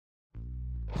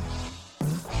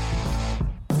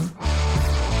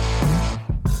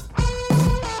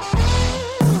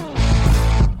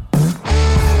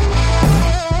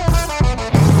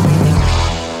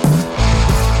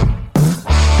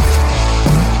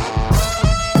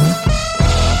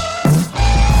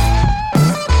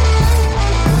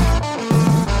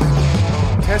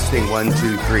Testing 1 2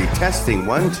 3. Testing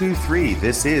 1 2 3.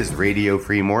 This is Radio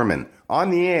Free Mormon on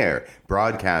the air,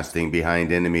 broadcasting behind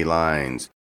enemy lines.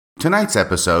 Tonight's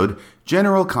episode,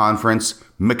 General Conference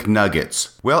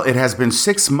McNuggets. Well, it has been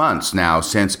 6 months now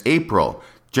since April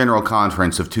General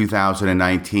Conference of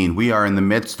 2019. We are in the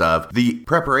midst of the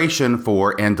preparation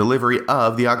for and delivery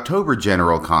of the October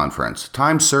General Conference.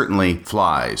 Time certainly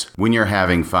flies when you're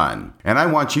having fun. And I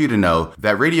want you to know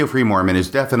that Radio Free Mormon is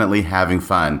definitely having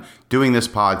fun doing this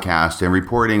podcast and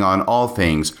reporting on all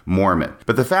things Mormon.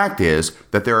 But the fact is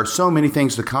that there are so many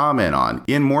things to comment on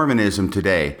in Mormonism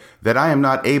today that I am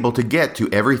not able to get to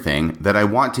everything that I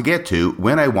want to get to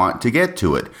when I want to get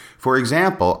to it. For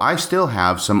example, I still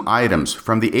have some items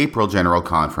from the April General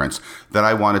Conference that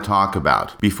I want to talk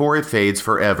about before it fades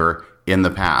forever in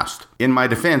the past. In my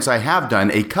defense, I have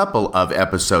done a couple of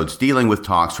episodes dealing with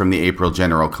talks from the April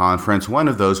General Conference. One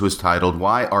of those was titled,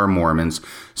 Why Are Mormons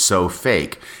So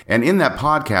Fake? And in that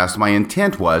podcast, my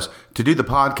intent was to do the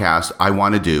podcast I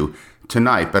want to do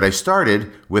tonight, but I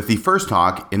started with the first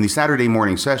talk in the Saturday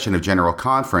morning session of General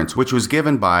Conference, which was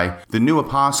given by the new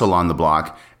apostle on the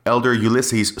block, Elder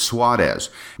Ulysses Suarez.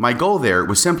 My goal there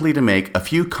was simply to make a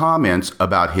few comments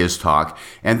about his talk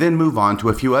and then move on to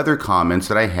a few other comments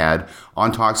that I had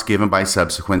on talks given by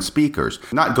subsequent speakers.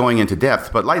 Not going into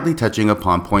depth, but lightly touching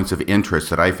upon points of interest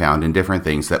that I found in different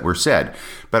things that were said.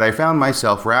 But I found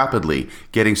myself rapidly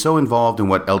getting so involved in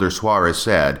what Elder Suarez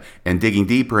said and digging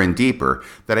deeper and deeper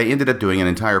that I ended up doing an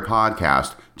entire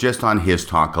podcast just on his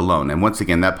talk alone. And once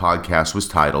again, that podcast was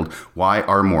titled, Why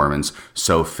Are Mormons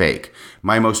So Fake?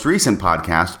 My most recent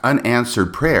podcast,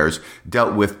 Unanswered Prayers,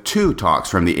 dealt with two talks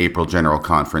from the April General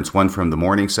Conference, one from the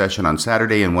morning session on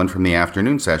Saturday and one from the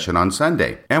afternoon session on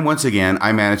Sunday. And once again,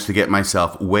 I managed to get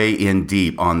myself way in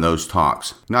deep on those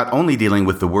talks, not only dealing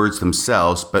with the words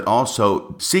themselves, but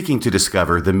also seeking to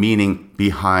discover the meaning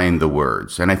behind the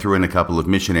words. And I threw in a couple of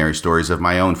missionary stories of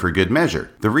my own for good measure.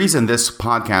 The reason this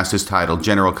podcast is titled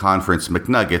General Conference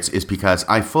McNuggets is because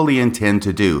I fully intend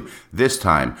to do this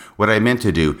time what I meant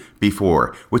to do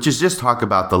before, which is just talk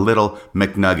about the little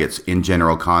McNuggets in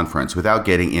General Conference without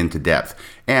getting into depth.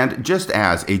 And just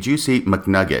as a juicy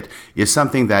McNugget is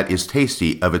something that is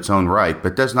tasty of its own right,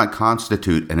 but does not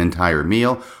constitute an entire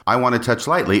meal, I want to touch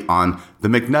lightly on the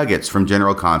McNuggets from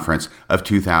General Conference of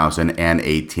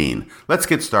 2018. Let's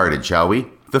get started, shall we?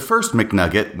 The first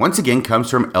McNugget, once again, comes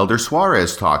from Elder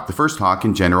Suarez's talk, the first talk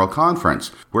in General Conference,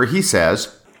 where he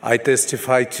says, I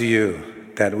testify to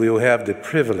you that we will have the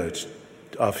privilege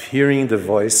of hearing the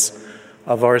voice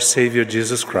of our Savior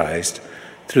Jesus Christ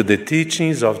through the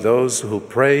teachings of those who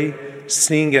pray,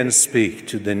 sing, and speak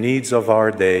to the needs of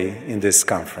our day in this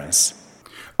conference.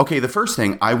 Okay, the first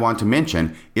thing I want to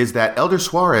mention is that Elder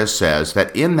Suarez says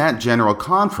that in that General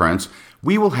Conference,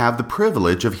 we will have the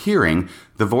privilege of hearing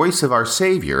the voice of our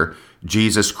Savior,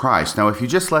 Jesus Christ. Now, if you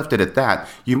just left it at that,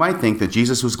 you might think that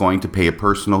Jesus was going to pay a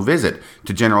personal visit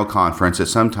to General Conference at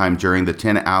some time during the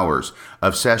 10 hours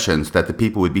of sessions that the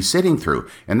people would be sitting through,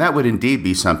 and that would indeed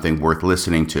be something worth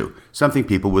listening to, something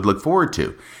people would look forward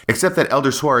to. Except that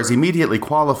Elder Suarez immediately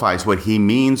qualifies what he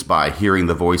means by hearing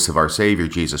the voice of our Savior,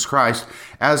 Jesus Christ,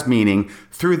 as meaning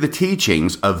through the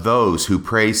teachings of those who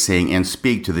pray, sing, and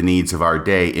speak to the needs of our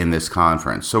day in this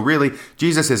conference. So really,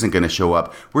 Jesus isn't going to show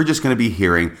up. We're just going to be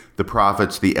hearing the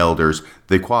prophets, the elders,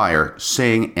 the choir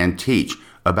sing and teach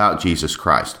about Jesus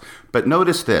Christ. But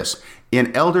notice this,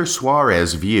 in Elder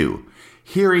Suarez's view,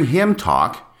 hearing him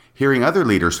talk, hearing other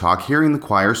leaders talk, hearing the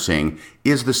choir sing,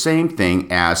 is the same thing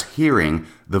as hearing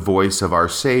the voice of our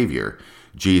Savior,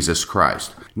 Jesus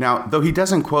Christ. Now, though he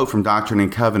doesn't quote from Doctrine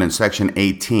and Covenants section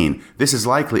 18, this is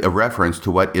likely a reference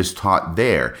to what is taught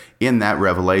there in that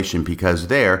revelation, because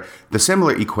there, the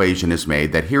similar equation is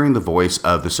made that hearing the voice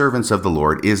of the servants of the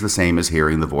Lord is the same as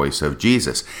hearing the voice of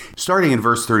Jesus. Starting in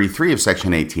verse 33 of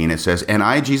section 18, it says, And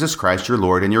I, Jesus Christ, your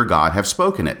Lord and your God, have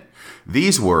spoken it.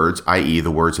 These words, i.e.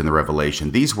 the words in the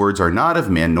Revelation, these words are not of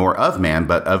men nor of man,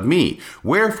 but of me.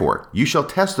 Wherefore, you shall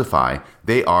testify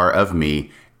they are of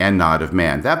me and not of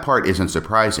man. That part isn't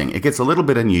surprising. It gets a little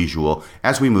bit unusual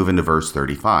as we move into verse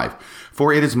 35.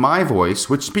 For it is my voice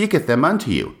which speaketh them unto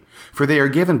you, for they are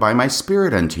given by my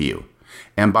Spirit unto you,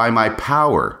 and by my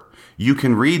power you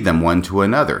can read them one to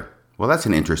another. Well, that's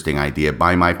an interesting idea.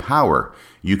 By my power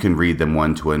you can read them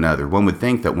one to another. One would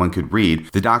think that one could read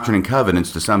the Doctrine and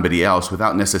Covenants to somebody else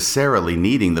without necessarily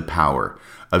needing the power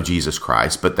of Jesus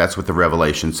Christ, but that's what the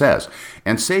Revelation says.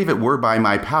 And save it were by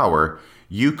my power,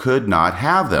 you could not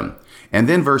have them. And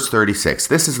then verse 36,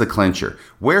 this is the clincher.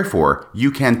 Wherefore, you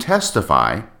can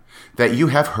testify that you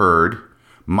have heard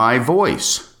my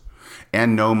voice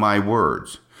and know my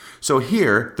words. So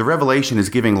here, the revelation is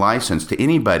giving license to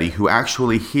anybody who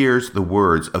actually hears the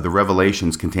words of the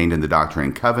revelations contained in the Doctrine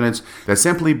and Covenants, that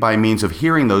simply by means of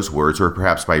hearing those words, or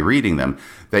perhaps by reading them,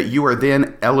 that you are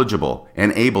then eligible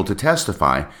and able to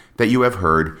testify that you have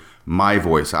heard my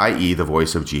voice, i.e. the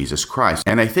voice of Jesus Christ.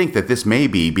 And I think that this may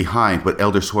be behind what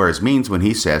Elder Suarez means when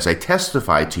he says, I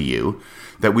testify to you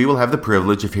that we will have the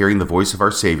privilege of hearing the voice of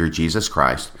our Savior Jesus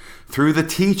Christ through the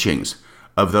teachings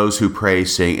of those who pray,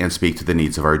 sing, and speak to the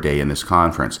needs of our day in this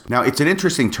conference. Now, it's an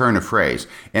interesting turn of phrase,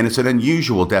 and it's an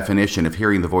unusual definition of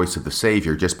hearing the voice of the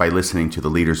Savior just by listening to the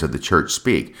leaders of the church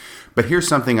speak. But here's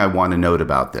something I want to note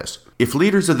about this. If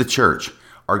leaders of the church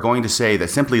are going to say that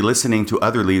simply listening to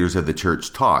other leaders of the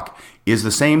church talk is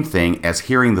the same thing as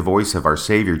hearing the voice of our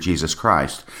Savior Jesus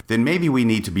Christ, then maybe we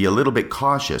need to be a little bit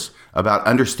cautious about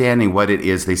understanding what it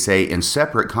is they say in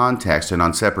separate contexts and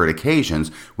on separate occasions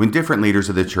when different leaders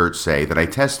of the church say that I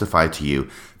testify to you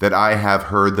that I have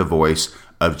heard the voice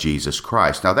of Jesus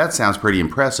Christ. Now that sounds pretty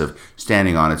impressive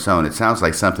standing on its own. It sounds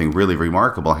like something really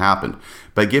remarkable happened.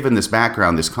 But given this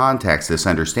background, this context, this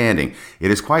understanding, it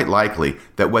is quite likely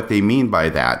that what they mean by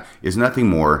that is nothing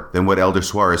more than what Elder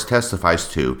Suarez testifies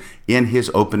to in his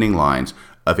opening lines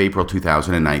of April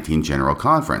 2019 General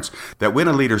Conference. That when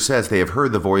a leader says they have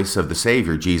heard the voice of the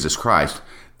Savior, Jesus Christ,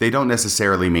 they don't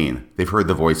necessarily mean they've heard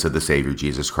the voice of the Savior,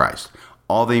 Jesus Christ.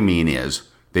 All they mean is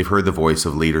they've heard the voice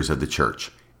of leaders of the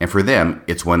church. And for them,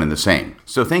 it's one and the same.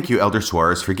 So thank you, Elder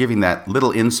Suarez, for giving that little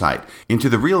insight into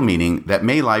the real meaning that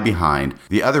may lie behind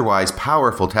the otherwise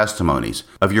powerful testimonies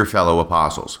of your fellow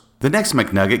apostles. The next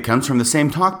McNugget comes from the same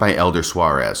talk by Elder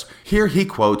Suarez. Here he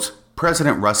quotes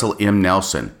President Russell M.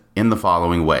 Nelson in the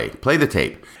following way. Play the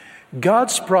tape.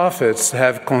 God's prophets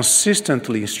have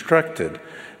consistently instructed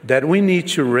that we need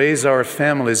to raise our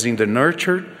families in the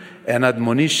nurture and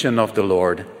admonition of the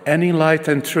Lord and in light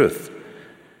and truth.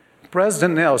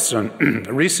 President Nelson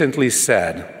recently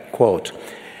said, quote,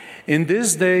 "In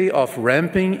this day of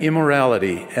rampant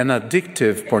immorality and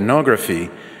addictive pornography,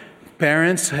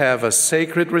 parents have a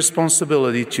sacred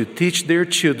responsibility to teach their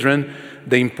children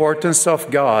the importance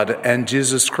of God and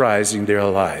Jesus Christ in their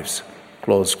lives."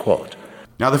 Close quote.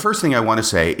 Now, the first thing I want to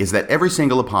say is that every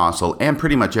single apostle and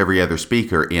pretty much every other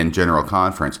speaker in General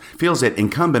Conference feels it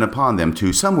incumbent upon them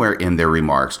to, somewhere in their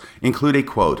remarks, include a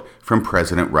quote from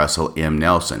President Russell M.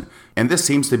 Nelson. And this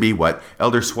seems to be what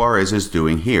Elder Suarez is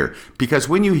doing here, because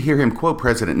when you hear him quote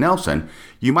President Nelson,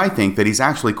 you might think that he's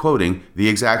actually quoting the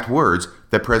exact words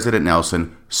that President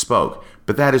Nelson spoke.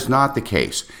 But that is not the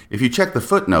case. If you check the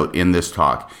footnote in this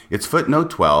talk, it's footnote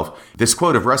 12. This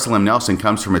quote of Russell M. Nelson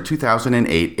comes from a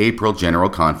 2008 April General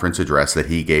Conference address that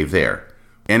he gave there.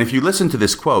 And if you listen to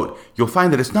this quote, you'll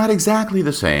find that it's not exactly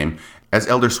the same as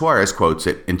Elder Suarez quotes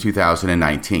it in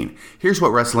 2019. Here's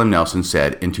what Russell M. Nelson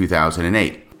said in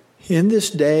 2008. In this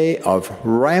day of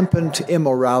rampant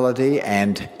immorality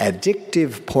and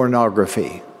addictive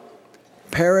pornography,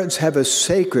 parents have a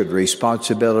sacred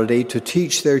responsibility to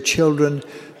teach their children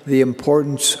the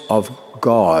importance of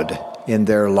God in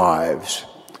their lives.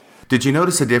 Did you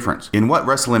notice a difference? In what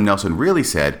Russell M. Nelson really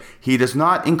said, he does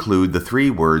not include the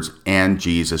three words, "and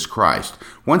Jesus Christ."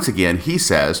 Once again, he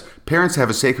says, parents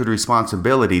have a sacred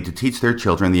responsibility to teach their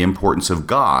children the importance of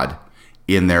God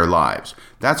in their lives.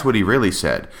 That's what he really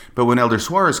said. But when Elder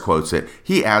Suarez quotes it,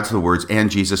 he adds the words, "and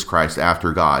Jesus Christ"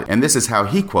 after God. And this is how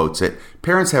he quotes it.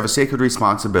 Parents have a sacred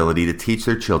responsibility to teach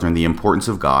their children the importance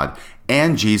of God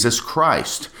and Jesus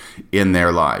Christ in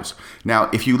their lives. Now,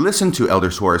 if you listen to Elder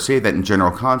Suarez say that in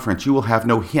General Conference, you will have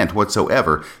no hint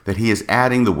whatsoever that he is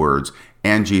adding the words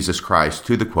 "and Jesus Christ"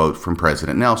 to the quote from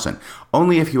President Nelson.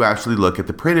 Only if you actually look at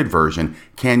the printed version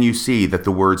can you see that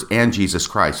the words "and Jesus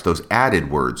Christ," those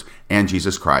added words "and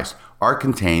Jesus Christ," are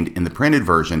contained in the printed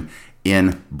version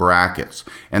in brackets.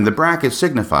 And the brackets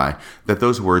signify that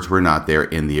those words were not there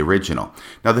in the original.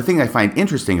 Now, the thing I find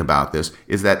interesting about this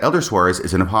is that Elder Suarez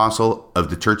is an apostle of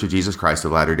the Church of Jesus Christ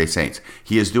of Latter-day Saints.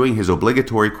 He is doing his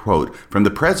obligatory quote from the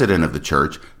president of the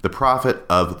church, the prophet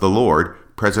of the Lord,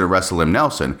 President Russell M.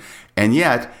 Nelson, and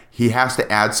yet he has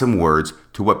to add some words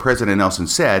to what President Nelson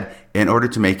said in order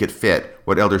to make it fit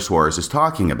what Elder Suarez is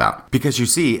talking about. Because you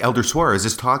see, Elder Suarez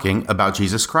is talking about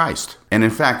Jesus Christ. And in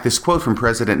fact, this quote from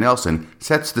President Nelson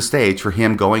sets the stage for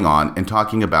him going on and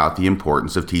talking about the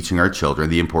importance of teaching our children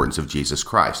the importance of Jesus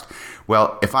Christ.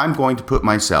 Well, if I'm going to put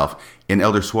myself in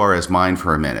Elder Suarez's mind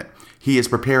for a minute, he is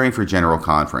preparing for General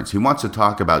Conference. He wants to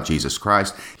talk about Jesus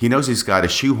Christ. He knows he's got to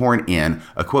shoehorn in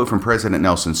a quote from President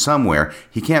Nelson somewhere.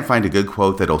 He can't find a good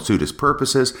quote that'll suit his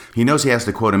purposes. He knows he has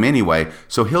to quote him anyway,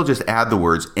 so he'll just add the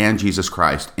words "and Jesus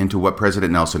Christ" into what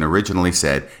President Nelson originally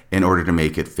said in order to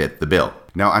make it fit the bill.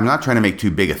 Now, I'm not trying to make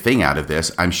too big a thing out of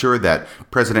this. I'm sure that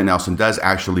President Nelson does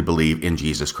actually believe in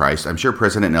Jesus Christ. I'm sure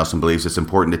President Nelson believes it's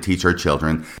important to teach our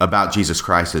children about Jesus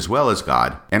Christ as well as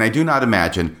God. And I do not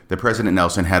imagine that President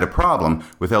Nelson had a problem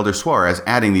with Elder Suarez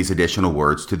adding these additional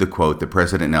words to the quote that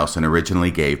President Nelson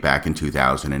originally gave back in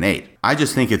 2008. I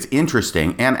just think it's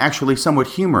interesting and actually somewhat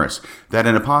humorous that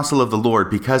an apostle of the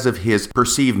Lord, because of his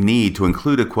perceived need to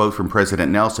include a quote from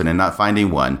President Nelson and not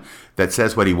finding one that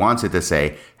says what he wants it to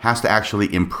say, has to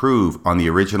actually improve on the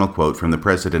original quote from the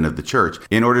president of the church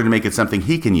in order to make it something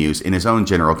he can use in his own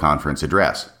General Conference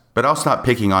address. But I'll stop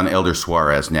picking on Elder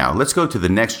Suarez now. Let's go to the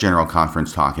next General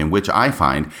Conference talk, in which I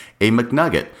find a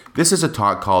McNugget. This is a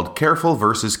talk called Careful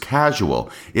versus Casual.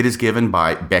 It is given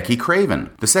by Becky Craven,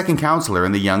 the second counselor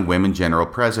in the Young Women General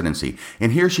Presidency.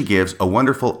 And here she gives a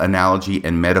wonderful analogy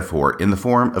and metaphor in the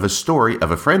form of a story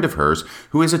of a friend of hers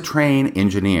who is a train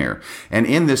engineer. And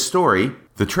in this story,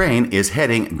 the train is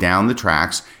heading down the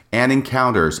tracks and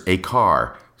encounters a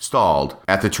car stalled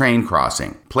at the train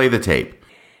crossing. Play the tape.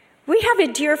 We have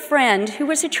a dear friend who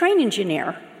was a train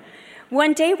engineer.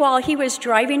 One day while he was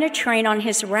driving a train on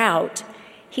his route,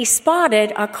 he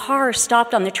spotted a car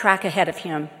stopped on the track ahead of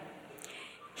him.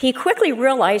 He quickly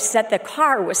realized that the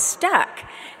car was stuck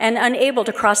and unable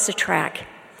to cross the track.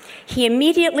 He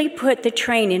immediately put the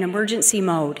train in emergency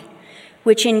mode,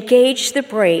 which engaged the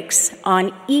brakes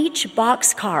on each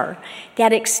boxcar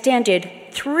that extended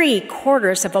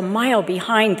 3/4 of a mile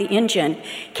behind the engine,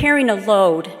 carrying a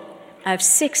load of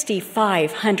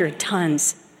 6,500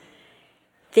 tons.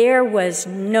 There was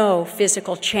no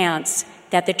physical chance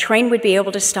that the train would be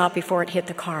able to stop before it hit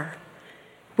the car,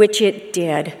 which it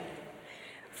did.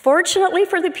 Fortunately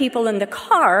for the people in the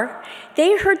car,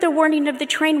 they heard the warning of the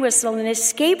train whistle and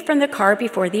escaped from the car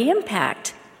before the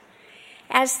impact.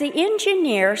 As the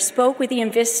engineer spoke with the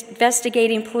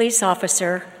investigating police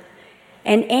officer,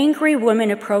 an angry woman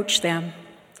approached them.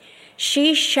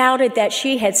 She shouted that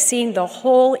she had seen the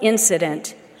whole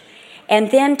incident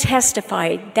and then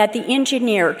testified that the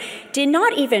engineer did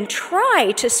not even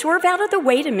try to swerve out of the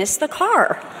way to miss the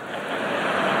car.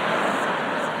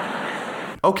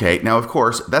 Okay, now of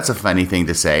course, that's a funny thing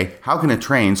to say. How can a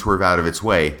train swerve out of its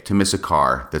way to miss a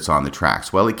car that's on the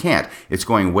tracks? Well, it can't. It's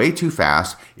going way too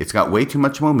fast, it's got way too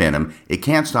much momentum, it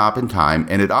can't stop in time,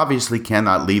 and it obviously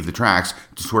cannot leave the tracks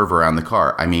to swerve around the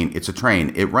car. I mean, it's a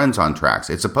train, it runs on tracks,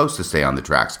 it's supposed to stay on the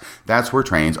tracks. That's where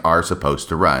trains are supposed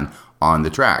to run, on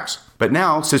the tracks. But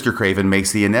now, Sister Craven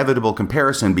makes the inevitable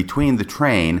comparison between the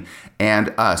train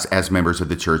and us as members of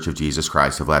the Church of Jesus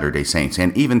Christ of Latter-day Saints,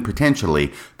 and even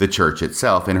potentially the church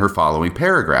itself in her following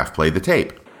paragraph. Play the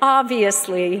tape.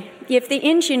 Obviously, if the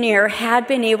engineer had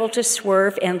been able to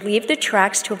swerve and leave the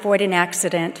tracks to avoid an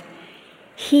accident,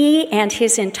 he and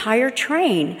his entire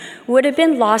train would have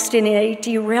been lost in a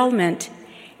derailment,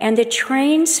 and the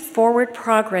train's forward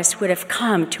progress would have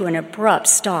come to an abrupt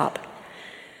stop.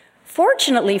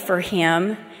 Fortunately for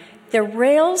him, the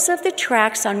rails of the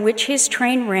tracks on which his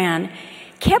train ran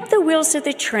kept the wheels of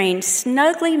the train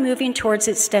snugly moving towards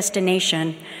its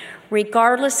destination,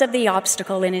 regardless of the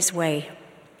obstacle in his way.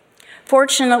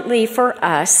 Fortunately for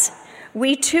us,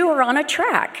 we too are on a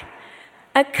track,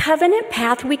 a covenant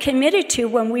path we committed to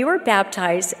when we were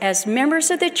baptized as members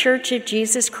of the Church of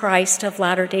Jesus Christ of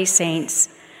Latter-day Saints.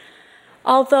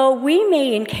 Although we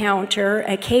may encounter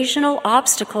occasional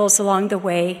obstacles along the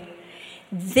way,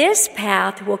 this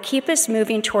path will keep us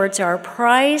moving towards our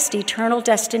prized eternal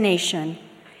destination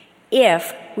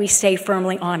if we stay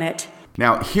firmly on it.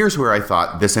 Now, here's where I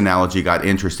thought this analogy got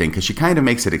interesting, because she kind of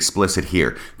makes it explicit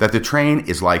here, that the train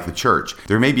is like the church.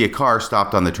 There may be a car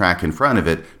stopped on the track in front of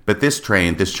it, but this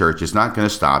train, this church, is not going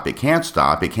to stop. It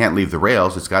can't leave the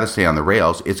rails, it's got to stay on the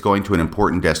rails, it's going to an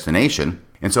important destination.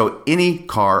 And so any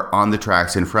car on the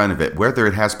tracks in front of it, whether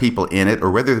it has people in it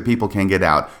or whether the people can get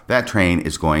out, that train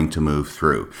is going to move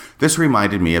through. This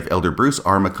reminded me of Elder Bruce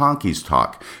R. McConkey's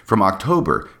talk from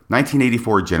October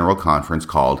 1984 General Conference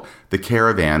called The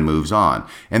Caravan Moves On.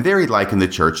 And there he likened the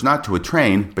church not to a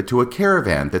train, but to a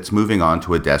caravan that's moving on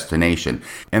to a destination.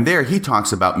 And there he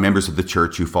talks about members of the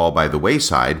church who fall by the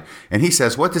wayside, and he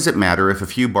says, what does it matter if a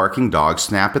few barking dogs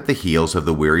snap at the heels of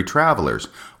the weary travelers?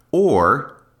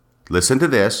 Or, listen to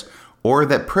this, or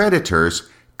that predators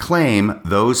claim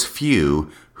those few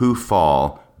who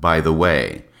fall by the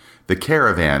way. The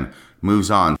caravan moves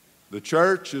on. The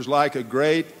church is like a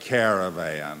great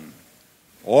caravan,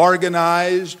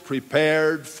 organized,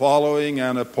 prepared, following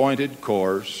an appointed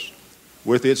course,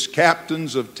 with its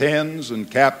captains of tens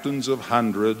and captains of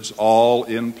hundreds all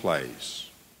in place.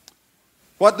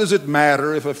 What does it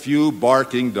matter if a few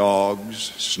barking dogs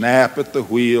snap at the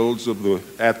heels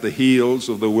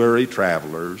of the weary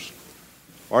travelers,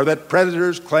 or that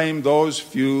predators claim those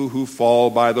few who fall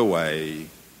by the way.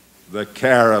 The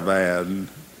caravan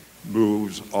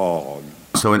moves on.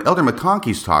 So in Elder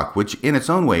McConkie's talk, which in its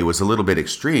own way was a little bit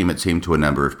extreme, it seemed to a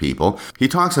number of people, he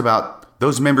talks about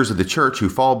those members of the church who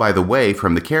fall by the way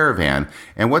from the caravan,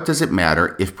 and what does it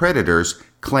matter if predators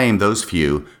claim those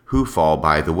few who fall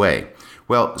by the way?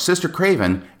 Well, Sister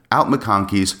Craven out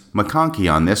McConkie's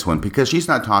McConkie on this one, because she's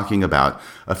not talking about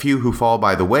a few who fall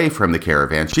by the way from the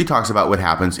caravan. She talks about what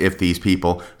happens if these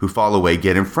people who fall away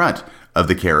get in front of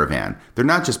the caravan. They're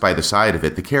not just by the side of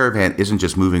it. The caravan isn't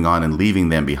just moving on and leaving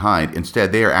them behind.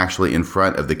 Instead, they are actually in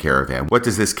front of the caravan. What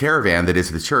does this caravan that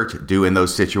is the church do in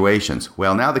those situations?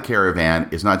 Well, now the caravan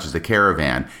is not just a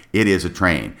caravan, it is a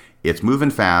train. It's moving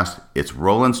fast, it's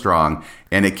rolling strong,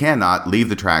 and it cannot leave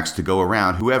the tracks to go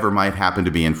around whoever might happen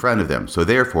to be in front of them. So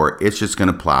therefore, it's just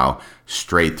going to plow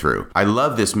straight through. I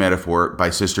love this metaphor by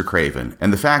Sister Craven,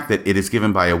 and the fact that it is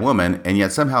given by a woman and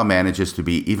yet somehow manages to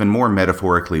be even more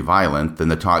metaphorically violent than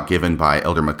the talk given by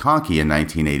Elder McConkie in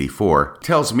 1984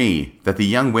 tells me that the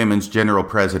Young Women's General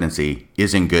Presidency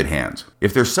is in good hands.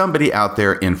 If there's somebody out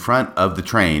there in front of the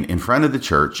train, in front of the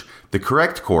church, the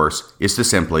correct course is to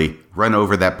simply run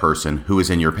over that person who is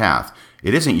in your path.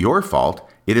 It isn't your fault.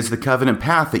 It is the covenant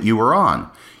path that you are on.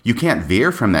 You can't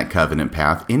veer from that covenant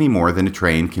path any more than a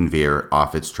train can veer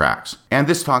off its tracks. And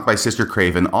this talk by Sister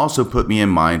Craven also put me in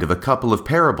mind of a couple of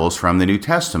parables from the New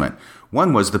Testament.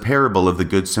 One was the parable of the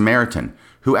Good Samaritan,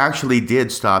 who actually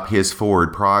did stop his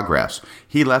forward progress.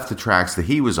 He left the tracks that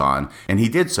he was on, and he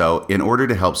did so in order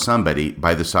to help somebody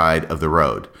by the side of the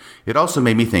road. It also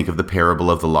made me think of the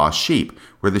parable of the lost sheep,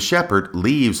 where the shepherd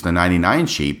leaves the 99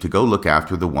 sheep to go look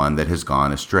after the one that has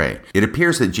gone astray. It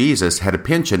appears that Jesus had a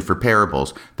penchant for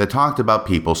parables that talked about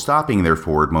people stopping their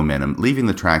forward momentum, leaving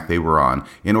the track they were on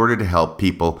in order to help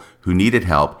people who needed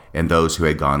help and those who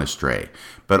had gone astray.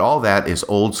 But all that is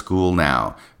old school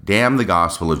now. Damn the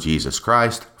gospel of Jesus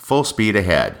Christ, full speed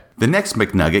ahead. The next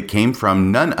McNugget came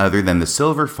from none other than the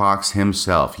Silver Fox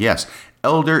himself. Yes,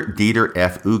 Elder Dieter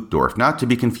F. Uchtdorf, not to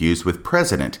be confused with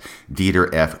President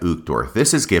Dieter F. Uchtdorf.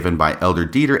 This is given by Elder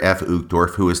Dieter F.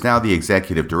 Uchtdorf, who is now the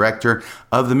executive director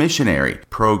of the missionary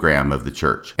program of the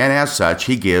church. And as such,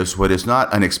 he gives what is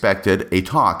not unexpected, a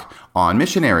talk on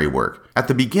missionary work. At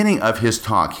the beginning of his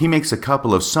talk, he makes a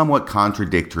couple of somewhat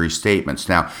contradictory statements.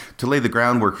 Now, to lay the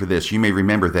groundwork for this, you may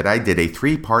remember that I did a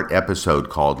 3-part episode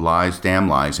called Lies, Damn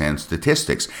Lies, and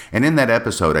Statistics. And in that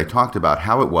episode, I talked about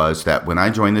how it was that when I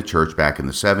joined the church back in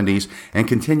the 70s and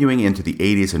continuing into the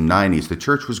 80s and 90s, the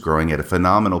church was growing at a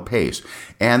phenomenal pace.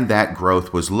 And that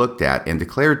growth was looked at and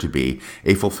declared to be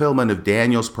a fulfillment of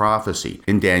Daniel's prophecy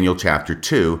in Daniel chapter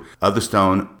 2 of the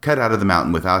stone cut out of the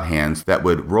mountain without hands that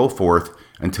would roll forth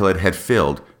until it had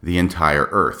filled the entire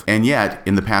earth. And yet,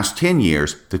 in the past 10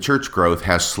 years, the church growth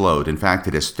has slowed. In fact,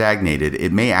 it has stagnated.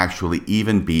 It may actually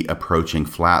even be approaching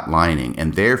flatlining.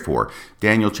 And therefore,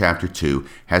 Daniel chapter 2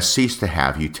 has ceased to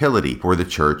have utility for the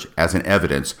church as an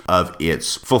evidence of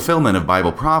its fulfillment of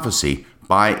Bible prophecy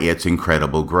by its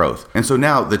incredible growth. And so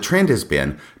now the trend has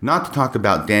been not to talk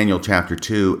about Daniel chapter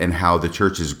 2 and how the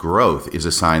church's growth is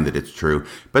a sign that it's true,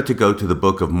 but to go to the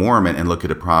Book of Mormon and look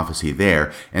at a prophecy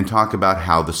there and talk about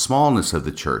how the smallness of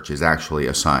the church is actually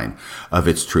a sign of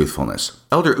its truthfulness.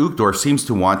 Elder Uchtdorf seems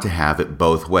to want to have it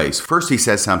both ways. First, he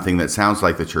says something that sounds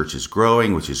like the church is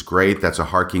growing, which is great. That's a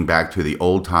harking back to the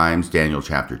old times, Daniel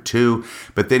chapter 2.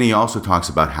 But then he also talks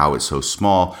about how it's so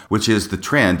small, which is the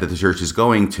trend that the church is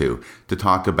going to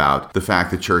talk about the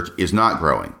fact the church is not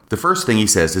growing. The first thing he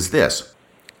says is this.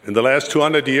 In the last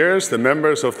 200 years, the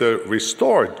members of the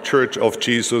restored Church of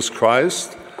Jesus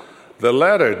Christ, the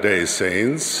Latter-day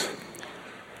Saints,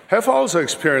 have also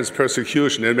experienced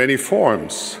persecution in many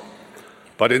forms.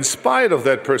 But in spite of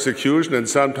that persecution, and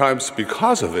sometimes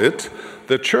because of it,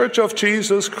 the Church of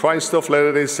Jesus Christ of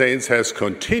Latter-day Saints has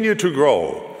continued to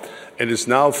grow and is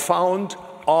now found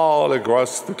all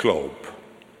across the globe.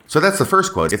 So that's the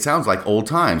first quote. It sounds like old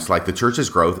times, like the church's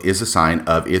growth is a sign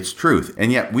of its truth. And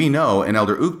yet we know, and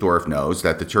Elder Uchtdorf knows,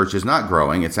 that the church is not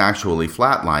growing, it's actually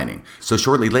flatlining. So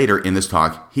shortly later in this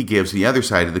talk, he gives the other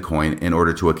side of the coin in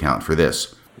order to account for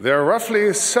this. There are roughly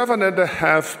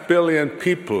 7.5 billion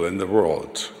people in the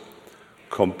world,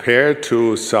 compared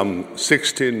to some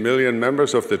 16 million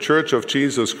members of the Church of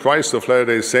Jesus Christ of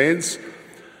Latter-day Saints,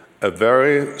 a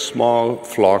very small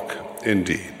flock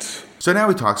indeed. So now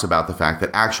he talks about the fact that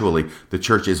actually the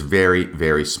church is very,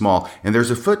 very small. And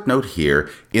there's a footnote here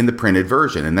in the printed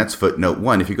version, and that's footnote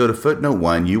 1. If you go to footnote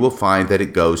 1, you will find that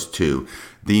it goes to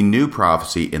the new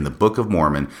prophecy in the Book of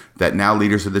Mormon that now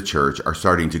leaders of the church are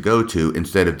starting to go to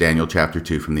instead of Daniel chapter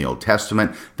 2 from the Old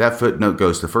Testament. That footnote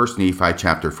goes to 1 Nephi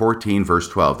chapter 14, verse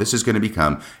 12. This is going to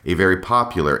become a very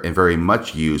popular and very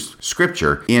much used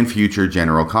scripture in future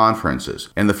general conferences.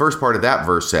 And the first part of that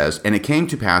verse says, "And it came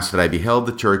to pass that I beheld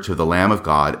the church of the Lamb of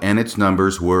God, and its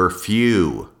numbers were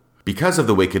few, because of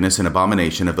the wickedness and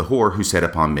abomination of the whore who sat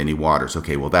upon many waters."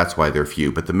 Okay, well, that's why they're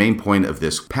few. But the main point of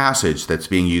this passage that's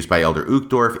being used by Elder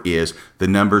Uchtdorf is the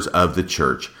numbers of the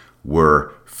church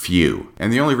were few.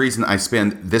 And the only reason I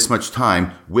spend this much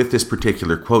time with this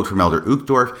particular quote from Elder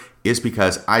Uchtdorf is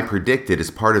because I predicted,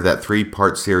 as part of that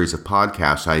 3-part series of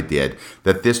podcasts I did,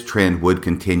 that this trend would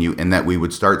continue and that we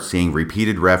would start seeing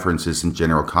repeated references in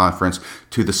General Conference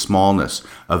to the smallness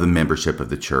of the membership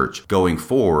of the church going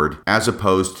forward, as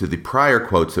opposed to the prior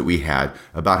quotes that we had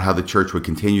about how the church would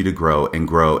continue to grow and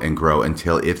grow and grow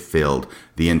until it filled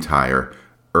the entire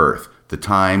earth. The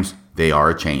times, they are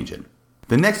a-changin'.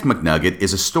 The next McNugget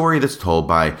is a story that's told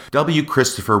by W.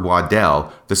 Christopher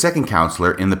Waddell, the second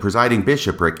counselor in the presiding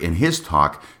bishopric, in his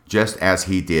talk just as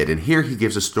he did. And here he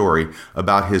gives a story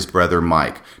about his brother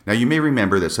Mike. Now, you may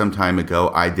remember that some time ago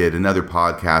I did another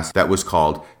podcast that was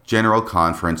called General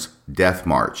Conference Death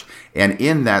March. And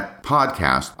in that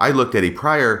podcast, I looked at a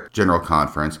prior General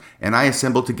Conference and I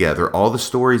assembled together all the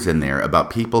stories in there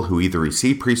about people who either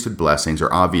received priesthood blessings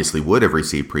or obviously would have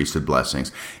received priesthood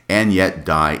blessings and yet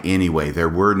die anyway. There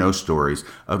were no stories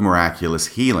of miraculous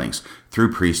healings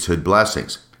through priesthood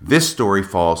blessings. This story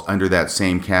falls under that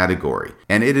same category,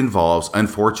 and it involves,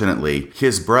 unfortunately,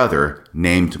 his brother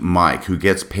named Mike, who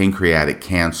gets pancreatic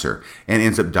cancer and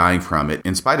ends up dying from it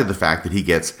in spite of the fact that he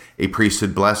gets a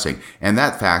priesthood blessing. And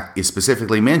that fact is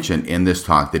specifically mentioned in this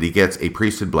talk, that he gets a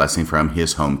priesthood blessing from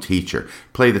his home teacher.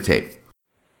 Play the tape.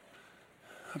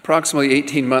 Approximately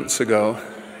 18 months ago,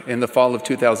 in the fall of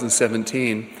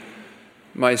 2017,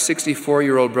 my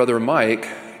 64-year-old brother Mike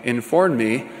informed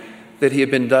me that he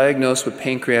had been diagnosed with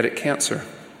pancreatic cancer.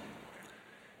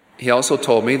 He also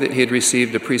told me that he had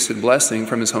received a priesthood blessing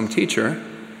from his home teacher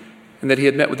and that he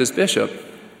had met with his bishop.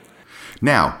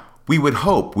 Now, we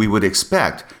would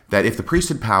expect that if the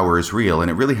priesthood power is real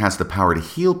and it really has the power to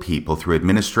heal people through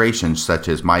administrations such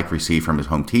as Mike received from his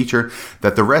home teacher,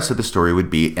 that the rest of the story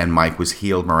would be, and Mike was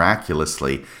healed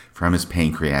miraculously from his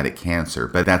pancreatic cancer.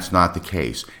 But that's not the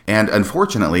case. And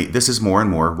unfortunately, this is more and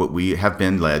more what we have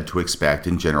been led to expect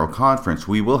in General Conference.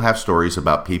 We will have stories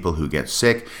about people who get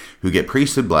sick, who get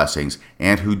priesthood blessings,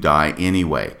 and who die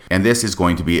anyway. And this is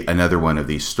going to be another one of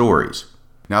these stories.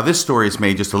 Now, this story is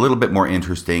made just a little bit more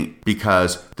interesting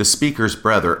because the speaker's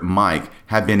brother, Mike,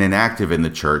 had been inactive in the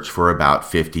church for about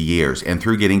 50 years. And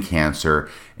through getting cancer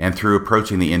and through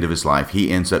approaching the end of his life,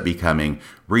 he ends up becoming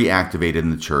reactivated in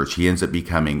the church. He ends up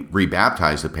becoming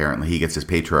rebaptized, apparently. He gets his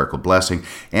patriarchal blessing,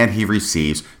 and he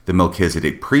receives the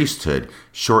Melchizedek priesthood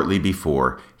shortly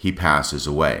before he passes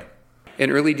away.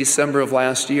 In early December of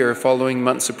last year, following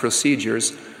months of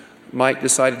procedures, Mike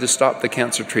decided to stop the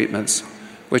cancer treatments,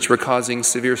 which were causing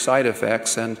severe side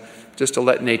effects, and just to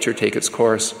let nature take its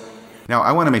course. Now,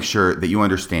 I want to make sure that you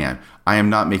understand, I am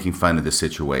not making fun of the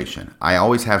situation. I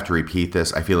always have to repeat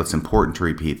this. I feel it's important to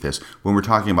repeat this. When we're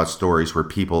talking about stories where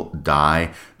people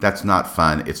die, that's not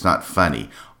fun. It's not funny.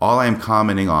 All I am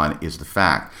commenting on is the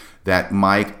fact that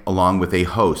Mike, along with a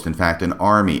host, in fact, an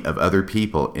army of other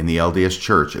people in the LDS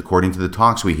Church, according to the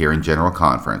talks we hear in General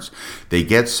Conference, they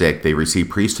get sick, they receive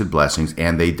priesthood blessings,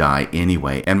 and they die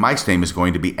anyway. And Mike's name is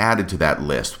going to be added to that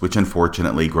list, which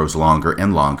unfortunately grows longer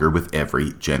and longer with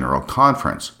every General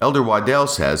Conference. Elder Waddell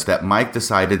says that Mike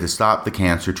decided to stop the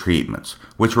cancer treatments,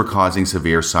 which were causing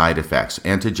severe side effects,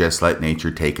 and to just let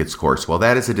nature take its course. Well,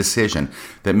 that is a decision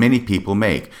that many people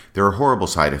make. There are horrible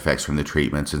side effects from the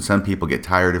treatments, and some people get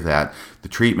tired of that. The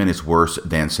treatment is worse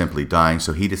than simply dying,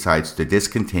 so he decides to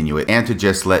discontinue it and to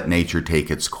just let nature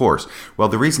take its course. Well,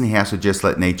 the reason he has to just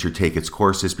let nature take its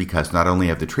course is because not only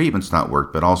have the treatments not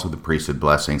worked, but also the priesthood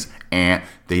blessings, and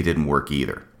they didn't work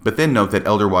either. But then note that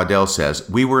Elder Waddell says,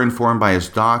 we were informed by his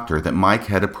doctor that Mike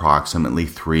had approximately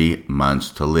 3 months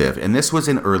to live. And this was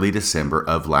in early December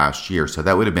of last year. So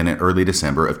that would have been in early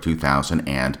December of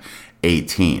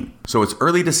 2018. So it's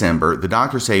early December. The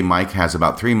doctors say Mike has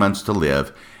about 3 months to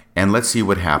live. And let's see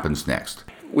what happens next.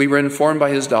 We were informed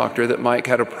by his doctor that Mike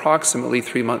had approximately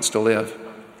 3 months to live.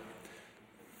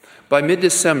 By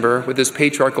mid-December, with his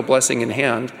patriarchal blessing in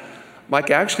hand,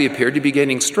 Mike actually appeared to be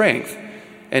gaining strength,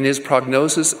 and his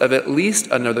prognosis of at least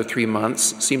another 3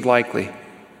 months seemed likely.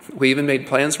 We even made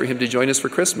plans for him to join us for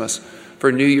Christmas,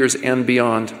 for New Year's and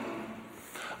beyond.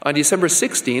 On December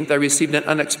 16th, I received an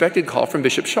unexpected call from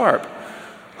Bishop Sharp,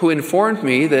 who informed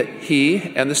me that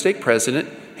he and the stake president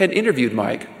had interviewed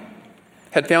Mike,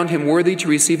 had found him worthy to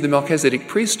receive the Melchizedek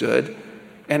priesthood,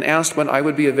 and asked when I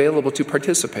would be available to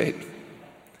participate.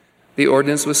 The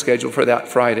ordinance was scheduled for that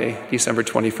Friday, December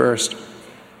 21st.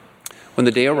 When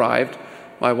the day arrived,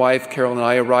 my wife, Carol, and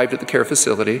I arrived at the care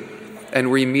facility and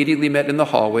were immediately met in the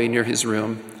hallway near his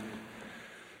room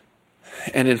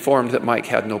and informed that Mike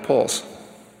had no pulse.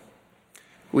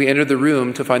 We entered the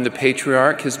room to find the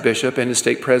patriarch, his bishop, and his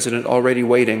stake president already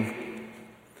waiting.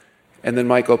 And then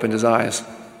Mike opened his eyes.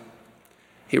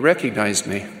 He recognized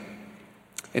me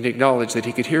and acknowledged that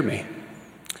he could hear me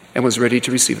and was ready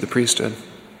to receive the priesthood.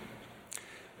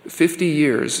 50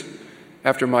 years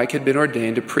after Mike had been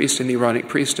ordained a priest in the Aaronic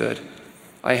priesthood,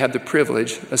 I had the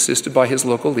privilege, assisted by his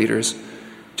local leaders,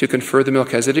 to confer the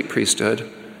Melchizedek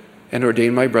priesthood and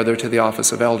ordain my brother to the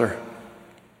office of elder.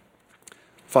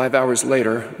 5 hours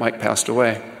later, Mike passed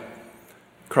away,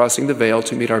 crossing the veil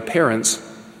to meet our parents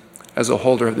as a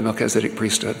holder of the Melchizedek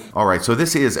priesthood. All right, so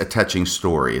this is a touching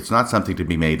story. It's not something to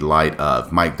be made light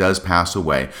of. Mike does pass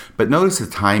away, but notice the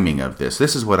timing of this.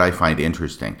 This is what I find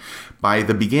interesting. By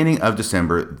the beginning of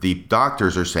December, the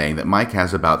doctors are saying that Mike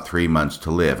has about 3 months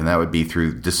to live, and that would be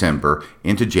through December,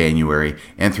 into January,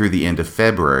 and through the end of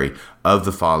February of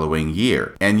the following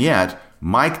year. And yet,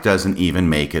 Mike doesn't even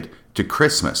make it to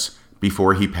Christmas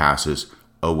before he passes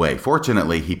away.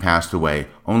 Fortunately, he passed away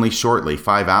only shortly,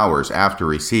 5 hours after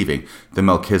receiving the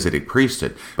Melchizedek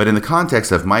priesthood. But in the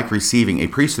context of Mike receiving a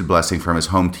priesthood blessing from his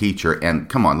home teacher, and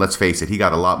come on, let's face it, he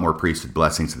got a lot more priesthood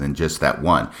blessings than just that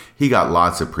one. He got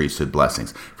lots of priesthood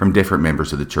blessings from different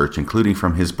members of the church, including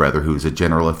from his brother, who is a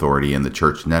general authority in the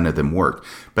church. None of them worked.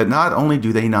 But not only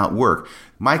do they not work,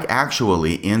 Mike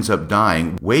actually ends up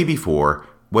dying way before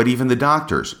what even the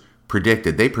doctors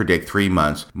predicted. They predict 3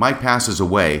 months. Mike passes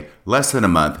away less than a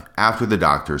month after the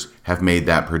doctors have made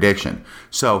that prediction.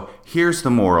 So here's the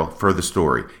moral for the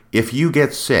story. If you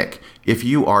get sick, if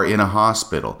you are in a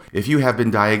hospital, if you have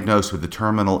been diagnosed with a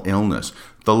terminal illness,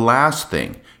 the last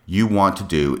thing you want to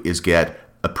do is get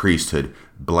a priesthood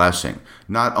blessing.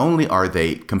 Not only are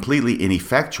they completely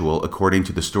ineffectual according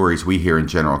to the stories we hear in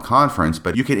General Conference,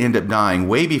 but you can end up dying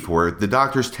way before the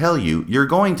doctors tell you you're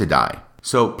going to die.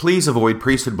 So please avoid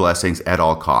priesthood blessings at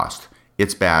all cost.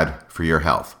 It's bad for your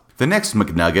health. The next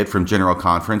McNugget from General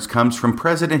Conference comes from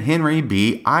President Henry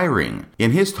B. Eyring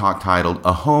in his talk titled,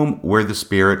 A Home Where the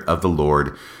Spirit of the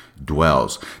Lord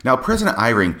Dwells. Now, President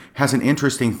Eyring has an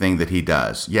interesting thing that he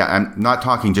does. Yeah, I'm not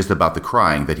talking just about the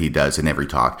crying that he does in every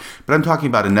talk, but I'm talking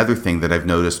about another thing that I've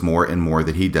noticed more and more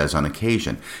that he does on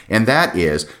occasion. And that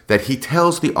is that he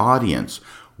tells the audience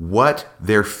what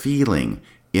they're feeling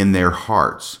in their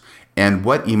hearts and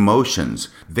what emotions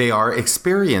they are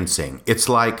experiencing. It's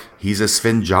like he's a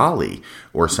Svengali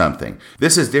or something.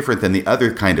 This is different than the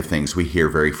other kind of things we hear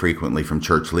very frequently from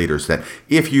church leaders, that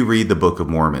if you read the Book of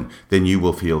Mormon, then you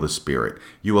will feel the Spirit.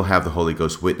 You will have the Holy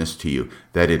Ghost witness to you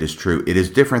that it is true. It is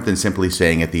different than simply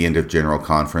saying at the end of General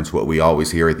Conference what we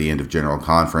always hear at the end of General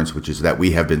Conference, which is that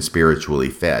we have been spiritually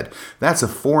fed. That's a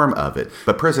form of it.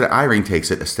 But President Eyring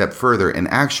takes it a step further and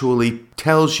actually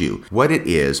tells you what it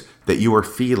is that you are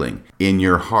feeling in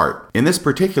your heart. In this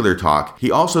particular talk, he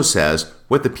also says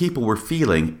what the people were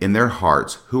feeling in their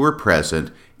hearts who were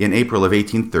present in April of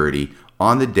 1830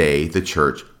 on the day the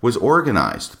church was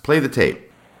organized. Play the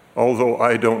tape. Although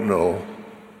I don't know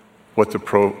what the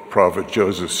prophet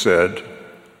Joseph said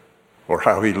or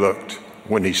how he looked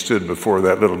when he stood before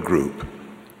that little group,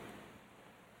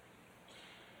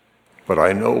 but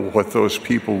I know what those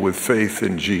people with faith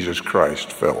in Jesus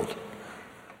Christ felt.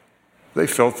 They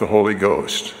felt the Holy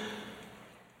Ghost,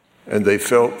 and they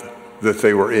felt that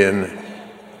they were in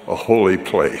a holy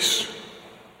place.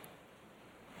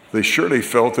 They surely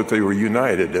felt that they were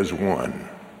united as one.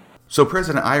 So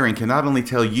President Eyring can not only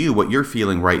tell you what you're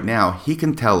feeling right now, he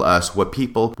can tell us what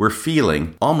people were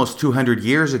feeling almost 200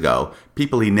 years ago,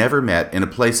 people he never met in a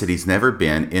place that he's never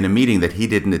been, in a meeting that he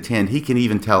didn't attend. He can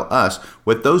even tell us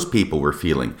what those people were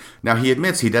feeling. Now, he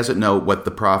admits he doesn't know what the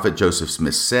prophet Joseph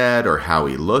Smith said or how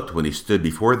he looked when he stood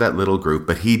before that little group,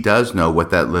 but he does know what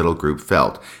that little group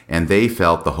felt, and they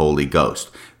felt the Holy Ghost.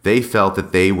 They felt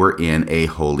that they were in a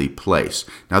holy place.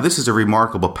 Now, this is a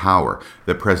remarkable power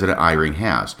that President Eyring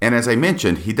has. And as I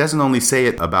mentioned, he doesn't only say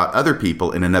it about other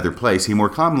people in another place, he more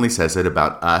commonly says it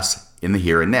about us in the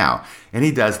here and now. And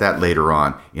he does that later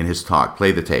on in his talk.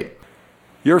 Play the tape.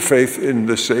 Your faith in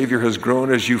the Savior has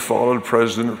grown as you followed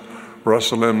President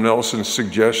Russell M. Nelson's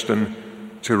suggestion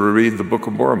to reread the Book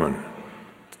of Mormon.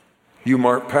 You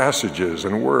marked passages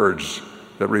and words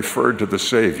that referred to the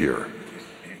Savior.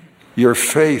 Your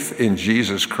faith in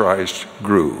Jesus Christ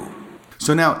grew.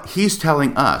 So now he's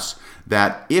telling us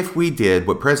that if we did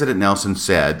what President Nelson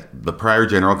said, the prior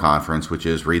General Conference, which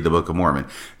is read the Book of Mormon,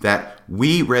 that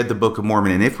we read the Book of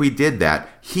Mormon, and if we did that,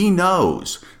 he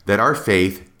knows that our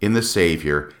faith in the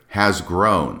Savior has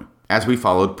grown as we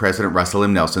followed President Russell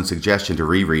M. Nelson's suggestion to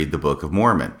reread the Book of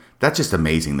Mormon. That's just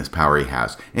amazing, this power he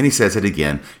has. And he says it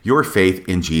again, your faith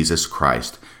in Jesus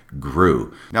Christ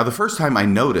grew. Now, the first time I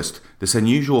noticed this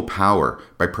unusual power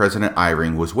by President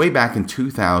Eyring was way back in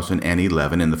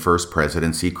 2011 in the First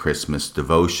Presidency Christmas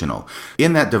devotional.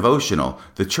 In that devotional,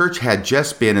 the church had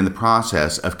just been in the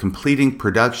process of completing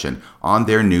production on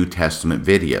their New Testament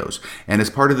videos. And as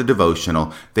part of the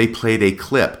devotional, they played a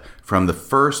clip from the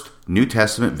first New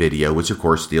Testament video, which of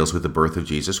course deals with the birth of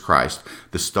Jesus Christ.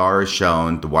 The star is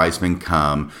shown, the wise men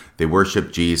come, they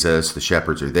worship Jesus, the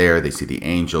shepherds are there, they see the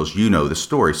angels, you know the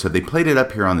story. So they played it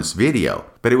up here on this video.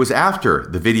 But it was after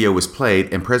the video was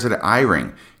played and President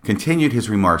Eyring continued his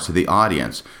remarks to the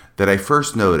audience that I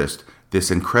first noticed this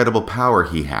incredible power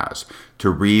he has to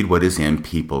read what is in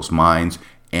people's minds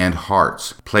and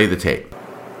hearts. Play the tape.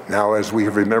 Now, as we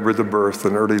have remembered the birth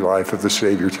and early life of the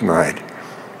Savior tonight,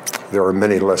 there are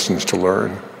many lessons to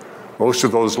learn. Most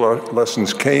of those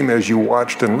lessons came as you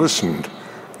watched and listened,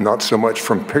 not so much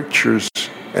from pictures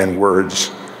and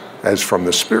words as from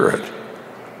the Spirit.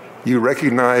 You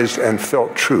recognized and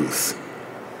felt truth.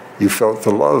 You felt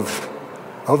the love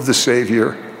of the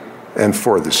Savior and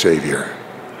for the Savior.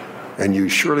 And you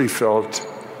surely felt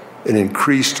an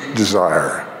increased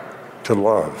desire to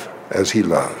love as He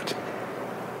loved.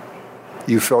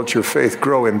 You felt your faith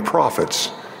grow in prophets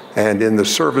and in the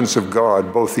servants of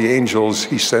God, both the angels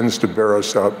He sends to bear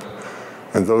us up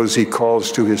and those He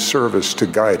calls to His service to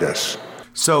guide us.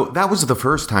 So that was the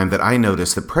first time that I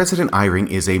noticed that President Eyring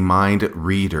is a mind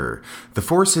reader. The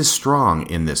force is strong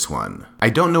in this one. I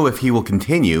don't know if he will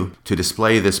continue to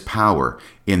display this power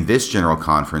in this General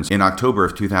Conference in October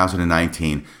of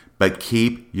 2019, but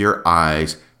keep your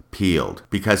eyes peeled,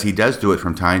 because he does do it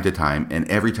from time to time, and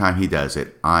every time he does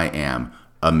it, I am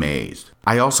amazed.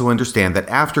 I also understand that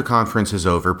after conference is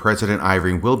over, President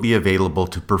Eyring will be available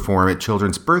to perform at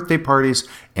children's birthday parties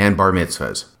and bar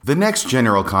mitzvahs. The next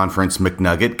General Conference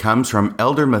McNugget comes from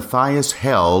Elder Matthias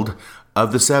Held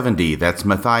of the 70. That's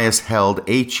Matthias Held,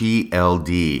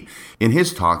 H-E-L-D. In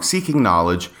his talk, Seeking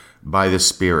Knowledge by the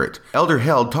Spirit, Elder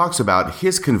Held talks about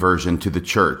his conversion to the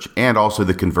church and also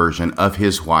the conversion of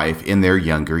his wife in their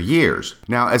younger years.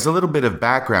 Now, as a little bit of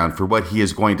background for what he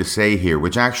is going to say here,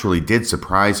 which actually did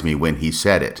surprise me when he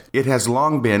said it, it has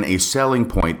long been a selling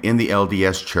point in the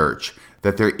LDS Church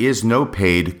that there is no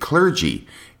paid clergy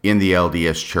in the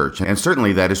LDS Church. And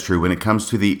certainly that is true when it comes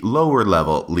to the lower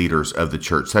level leaders of the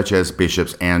church, such as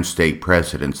bishops and stake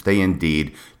presidents. They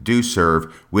indeed do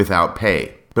serve without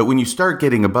pay. But when you start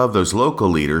getting above those local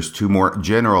leaders to more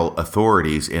general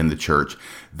authorities in the church,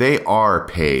 they are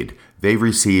paid. They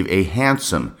receive a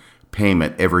handsome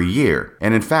payment every year.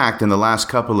 And in fact, in the last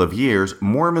couple of years,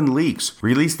 Mormon Leaks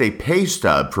released a pay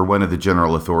stub for one of the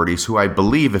general authorities, who I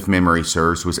believe, if memory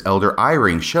serves, was Elder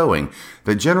Eyring, showing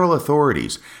that general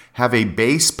authorities have a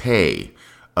base pay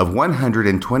of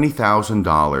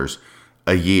 $120,000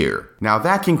 a year. Now,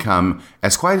 that can come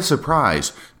as quite a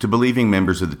surprise to believing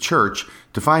members of the church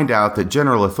to find out that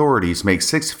general authorities make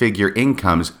six-figure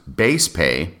incomes base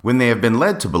pay when they have been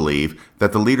led to believe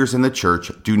that the leaders in the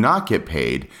church do not get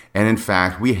paid, and in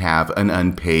fact, we have an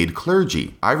unpaid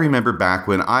clergy. I remember back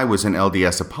when I was an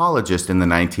LDS apologist in the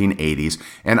 1980s,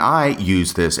 and I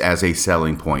used this as a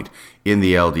selling point in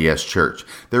the LDS Church.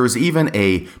 There was even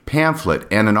a pamphlet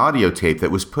and an audio tape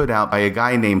that was put out by a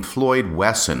guy named Floyd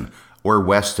Wesson, or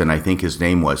Weston, I think his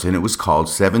name was, and it was called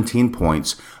 17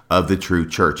 Points of the True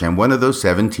Church. And one of those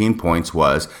 17 points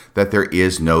was that there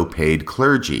is no paid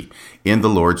clergy in the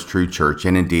Lord's True Church,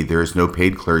 and indeed there is no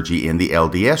paid clergy in the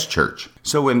LDS Church.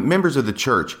 So when members of the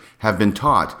church have been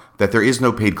taught that there is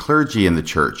no paid clergy in the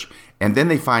church, and then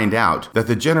they find out that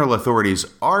the general authorities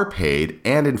are paid,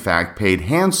 and in fact paid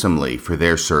handsomely for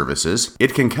their services,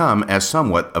 it can come as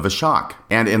somewhat of a shock.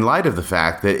 And in light of the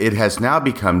fact that it has now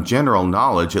become general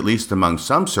knowledge, at least among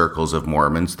some circles of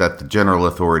Mormons, that the general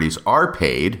authorities are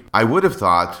paid, I would have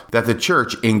thought that the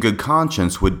church in good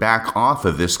conscience would back off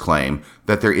of this claim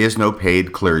that there is no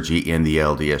paid clergy in the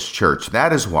LDS Church.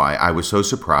 That is why I was so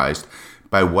surprised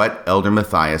by what Elder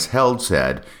Matthias Held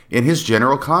said in his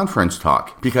General Conference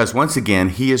talk, because once again,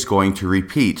 he is going to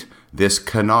repeat this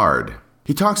canard.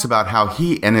 He talks about how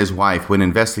he and his wife, when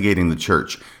investigating the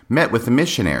church, met with the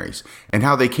missionaries, and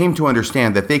how they came to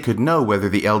understand that they could know whether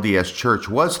the LDS Church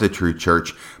was the true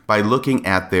church by looking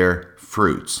at their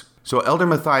fruits. So Elder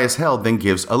Matthias Held then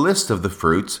gives a list of the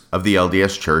fruits of the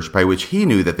LDS Church by which he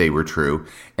knew that they were true,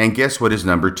 and guess what is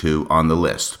number 2 on the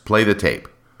list? Play the tape.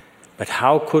 But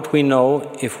how could we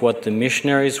know if what the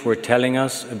missionaries were telling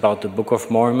us about the Book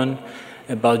of Mormon,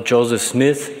 about Joseph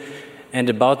Smith, and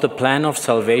about the plan of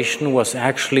salvation was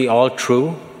actually all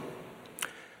true?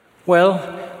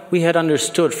 Well, we had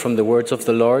understood from the words of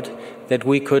the Lord that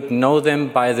we could know them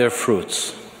by their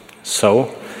fruits.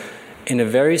 So, in a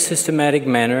very systematic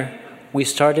manner, we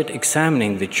started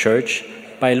examining the church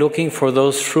by looking for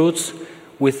those fruits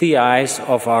with the eyes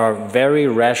of our very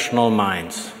rational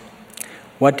minds.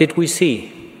 What did we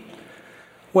see?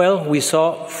 Well, we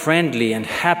saw friendly and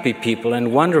happy people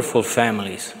and wonderful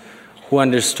families who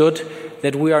understood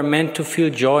that we are meant to feel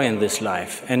joy in this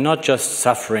life and not just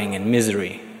suffering and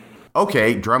misery.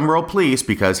 Okay, drum roll please,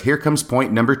 because here comes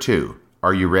point number 2.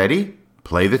 Are you ready?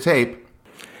 Play the tape.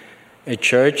 A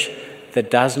church that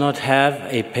does not have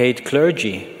a paid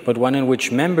clergy, but one in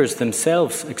which members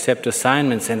themselves accept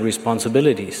assignments and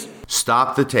responsibilities.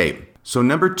 Stop the tape. So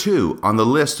number 2 on the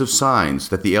list of signs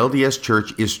that the LDS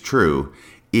Church is true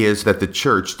is that the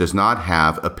church does not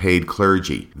have a paid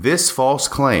clergy. This false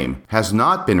claim has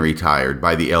not been retired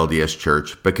by the LDS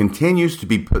Church, but continues to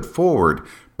be put forward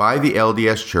by the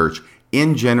LDS Church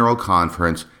in General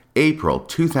Conference April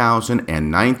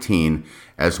 2019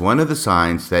 as one of the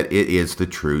signs that it is the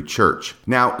true church.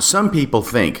 Now, some people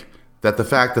think that the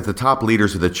fact that the top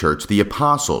leaders of the church, the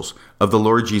apostles of the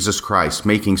Lord Jesus Christ,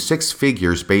 making 6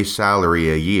 figures base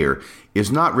salary a year,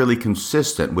 is not really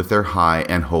consistent with their high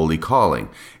and holy calling,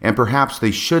 and perhaps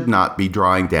they should not be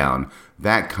drawing down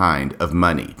that kind of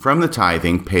money from the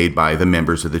tithing paid by the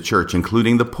members of the church,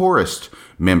 including the poorest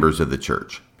members of the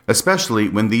church, especially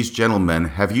when these gentlemen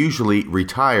have usually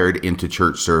retired into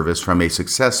church service from a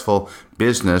successful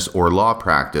business or law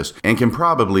practice and can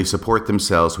probably support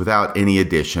themselves without any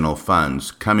additional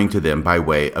funds coming to them by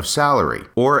way of salary,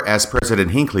 or as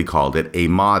President Hinckley called it, a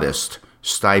modest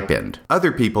stipend.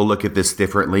 Other people look at this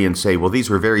differently and say, well,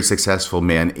 these were very successful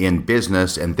men in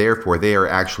business and therefore they are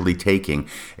actually taking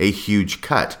a huge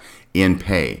cut in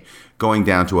pay, going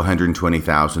down to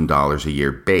 $120,000 a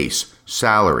year base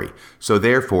salary. So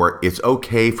therefore, it's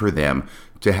okay for them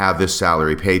to have this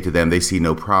salary paid to them. They see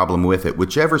no problem with it,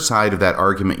 whichever side of that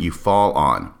argument you fall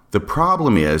on. The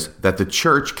problem is that the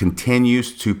church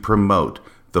continues to promote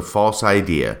the false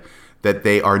idea that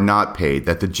they are not paid,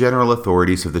 that the general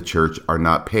authorities of the church are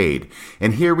not paid.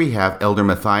 And here we have Elder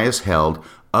Matthias Held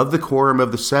of the Quorum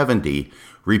of the 70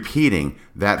 repeating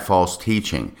that false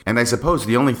teaching. And I suppose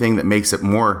the only thing that makes it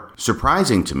more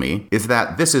surprising to me is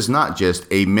that this is not just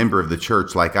a member of the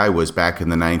church like I was back in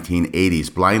the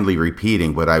 1980s, blindly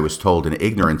repeating what I was told in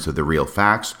ignorance of the real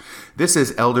facts. This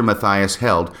is Elder Matthias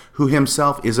Held, who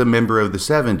himself is a member of the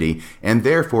 70, and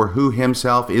therefore who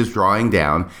himself is drawing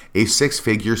down a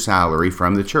 6-figure salary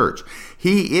from the church.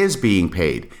 He is being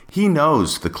paid. He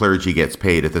knows the clergy gets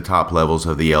paid at the top levels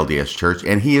of the LDS Church,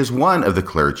 and he is one of the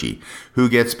clergy who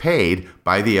gets paid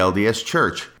by the LDS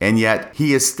Church. And yet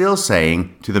he is still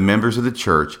saying to the members of the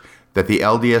church that the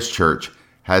LDS Church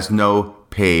has no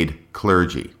paid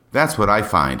clergy. That's what I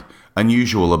find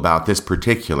unusual about this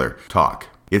particular talk.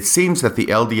 It seems that the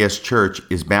LDS Church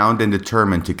is bound and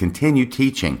determined to continue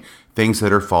teaching things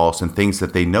that are false and things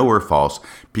that they know are false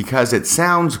because it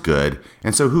sounds good,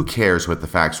 and so who cares what the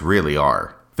facts really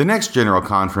are? The next General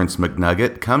Conference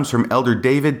McNugget comes from Elder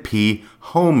David P.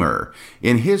 Homer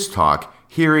in his talk,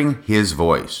 Hearing His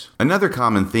Voice. Another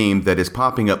common theme that is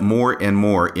popping up more and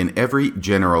more in every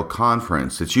General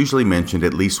Conference, it's usually mentioned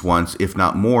at least once, if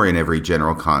not more in every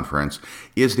General Conference,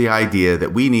 is the idea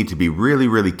that we need to be really,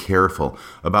 really careful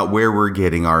about where we're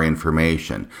getting our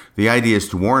information. The idea is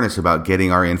to warn us about getting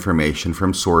our information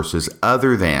from sources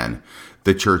other than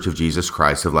the Church of Jesus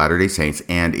Christ of Latter-day Saints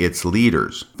and its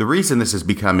leaders. The reason this is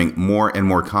becoming more and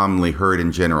more commonly heard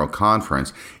in General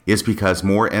Conference is because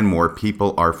more and more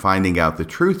people are finding out the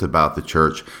truth about the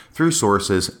church through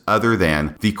sources other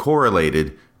than the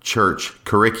correlated church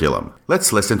curriculum.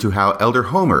 Let's listen to how Elder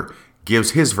Homer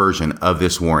gives his version of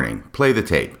this warning. Play the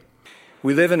tape.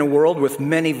 We live in a world with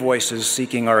many voices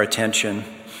seeking our attention.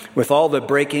 With all the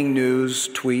breaking news,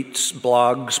 tweets,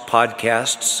 blogs,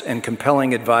 podcasts, and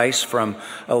compelling advice from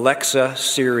Alexa,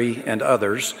 Siri, and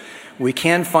others, we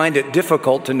can find it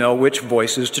difficult to know which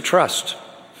voices to trust.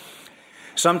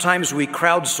 Sometimes we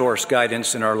crowdsource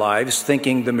guidance in our lives,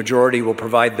 thinking the majority will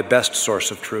provide the best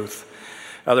source of truth.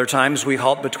 Other times we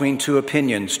halt between 2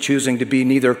 opinions, choosing to be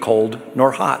neither cold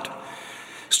nor hot.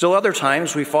 Still other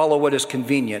times we follow what is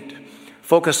convenient,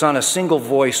 focus on a single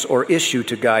voice or issue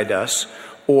to guide us,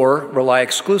 or rely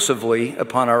exclusively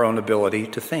upon our own ability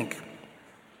to think.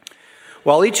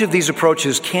 While each of these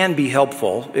approaches can be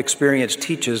helpful, experience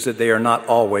teaches that they are not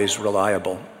always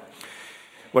reliable.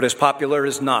 What is popular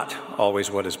is not always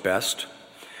what is best.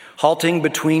 Halting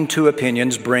between two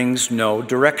opinions brings no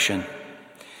direction.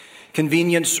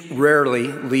 Convenience rarely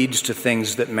leads to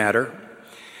things that matter.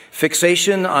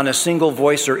 Fixation on a single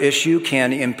voice or issue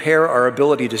can impair our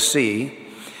ability to see,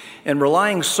 and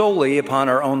relying solely upon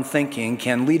our own thinking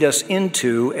can lead us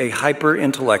into a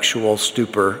hyper-intellectual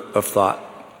stupor of thought.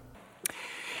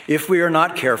 If we are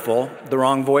not careful, the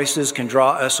wrong voices can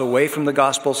draw us away from the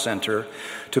gospel center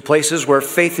to places where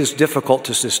faith is difficult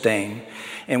to sustain,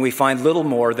 and we find little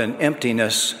more than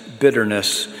emptiness,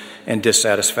 bitterness, and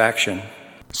dissatisfaction.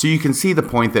 So you can see the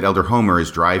point that Elder Homer is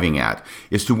driving at,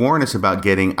 is to warn us about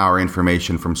getting our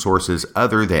information from sources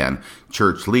other than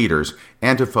church leaders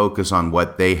and to focus on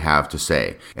what they have to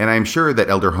say. And I'm sure that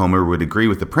Elder Homer would agree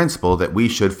with the principle that we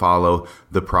should follow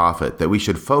the prophet, that we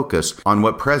should focus on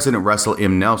what President Russell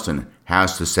M. Nelson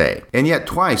has to say. And yet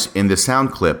twice in the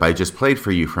sound clip I just played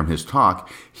for you from his talk,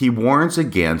 he warns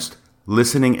against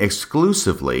listening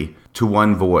exclusively to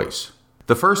one voice.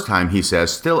 The first time he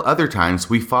says, still other times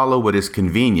we follow what is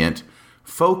convenient,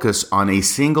 focus on a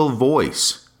single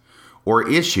voice or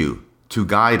issue to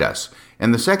guide us.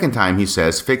 And the second time he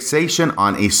says, fixation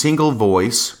on a single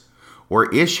voice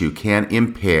or issue can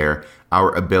impair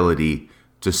our ability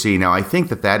to see. Now, I think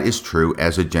that that is true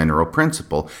as a general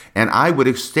principle, and I would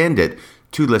extend it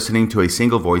to listening to a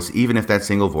single voice, even if that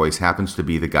single voice happens to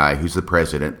be the guy who's the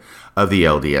president of the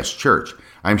LDS Church.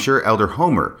 I'm sure Elder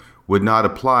Homer would not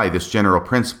apply this general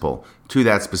principle to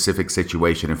that specific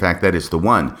situation. In fact, that is the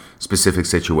one specific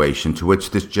situation to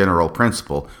which this general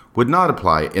principle would not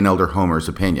apply in Elder Homer's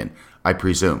opinion, I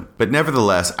presume. But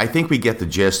nevertheless, I think we get the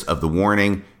gist of the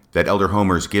warning that Elder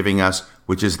Homer is giving us,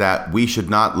 which is that we should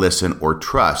not listen or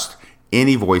trust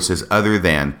any voices other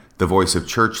than the voice of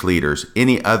church leaders.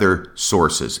 Any other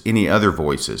sources, any other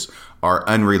voices are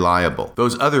unreliable.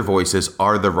 Those other voices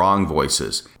are the wrong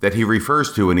voices that he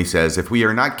refers to when he says, if we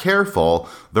are not careful,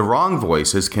 the wrong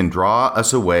voices can draw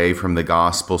us away from the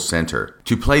gospel center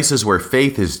to places where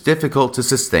faith is difficult to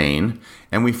sustain,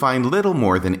 and we find little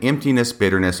more than emptiness,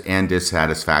 bitterness, and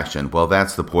dissatisfaction. Well,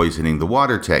 that's the poisoning the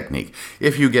water technique.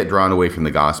 If you get drawn away from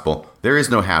the gospel, there is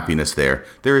no happiness there.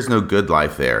 There is no good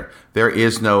life there. There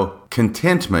is no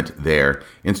contentment there.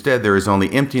 Instead, there is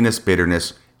only emptiness,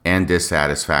 bitterness, and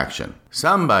dissatisfaction.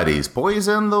 Somebody's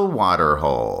poisoned the water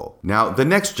hole. Now, the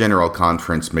next General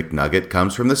Conference McNugget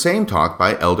comes from the same talk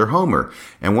by Elder Homer,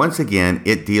 and once again,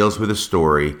 it deals with a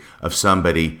story of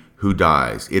somebody who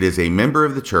dies. It is a member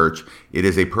of the church. It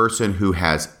is a person who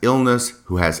has illness,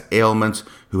 who has ailments,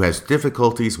 who has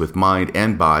difficulties with mind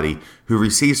and body, who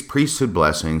receives priesthood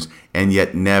blessings, and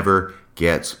yet never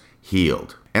gets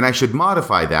healed. And I should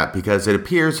modify that because it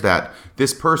appears that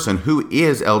this person who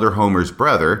is Elder Homer's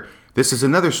brother, this is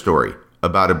another story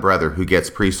about a brother who gets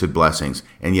priesthood blessings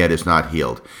and yet is not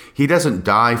healed. He doesn't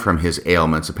die from his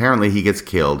ailments. Apparently he gets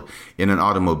killed in an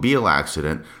automobile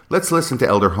accident. Let's listen to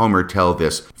Elder Homer tell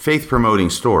this faith-promoting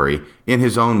story in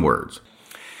his own words.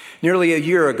 Nearly a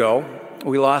year ago,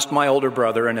 we lost my older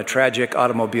brother in a tragic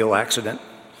automobile accident.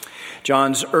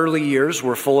 John's early years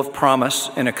were full of promise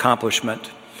and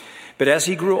accomplishment. But as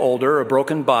he grew older, a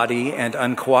broken body and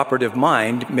uncooperative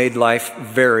mind made life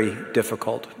very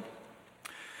difficult.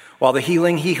 While the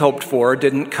healing he hoped for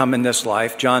didn't come in this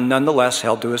life, John nonetheless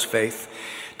held to his faith,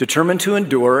 determined to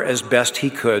endure as best he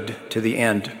could to the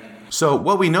end. So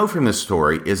what we know from this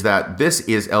story is that this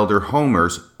is Elder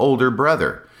Homer's older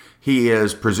brother. He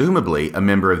is presumably a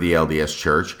member of the LDS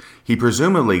Church. He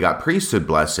presumably got priesthood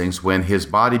blessings when his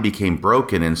body became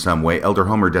broken in some way. Elder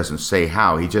Homer doesn't say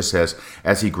how. He just says,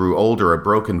 as he grew older, a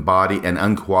broken body and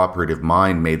uncooperative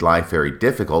mind made life very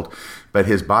difficult. But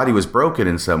his body was broken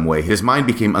in some way. His mind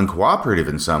became uncooperative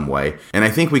in some way. And I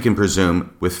think we can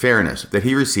presume with fairness that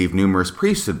he received numerous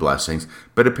priesthood blessings,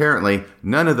 but apparently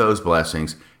none of those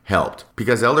blessings helped.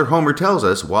 Because Elder Homer tells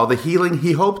us, while the healing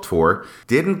he hoped for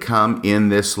didn't come in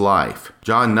this life,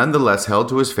 John nonetheless held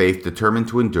to his faith, determined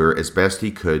to endure as best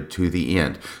he could to the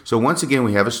end. So once again,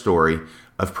 we have a story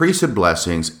of priesthood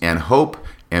blessings and hope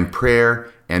and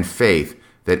prayer and faith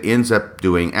that ends up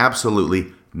doing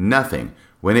absolutely nothing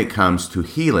when it comes to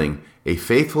healing a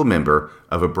faithful member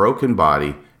of a broken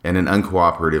body and an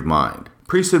uncooperative mind.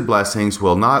 Priesthood blessings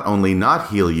will not only not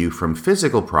heal you from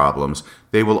physical problems,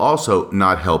 they will also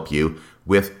not help you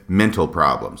with mental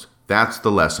problems. That's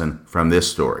the lesson from this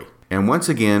story. And once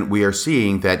again, we are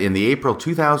seeing that in the April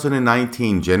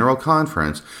 2019 General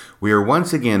Conference, we are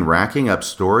once again racking up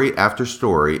story after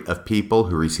story of people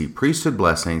who receive priesthood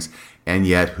blessings and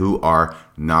yet who are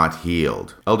not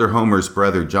healed. Elder Homer's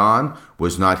brother John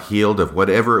was not healed of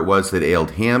whatever it was that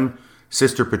ailed him.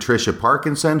 Sister Patricia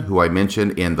Parkinson, who I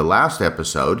mentioned in the last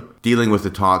episode, dealing with the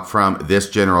talk from this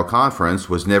General Conference,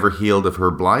 was never healed of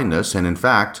her blindness, and in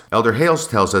fact, Elder Hales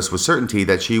tells us with certainty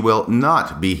that she will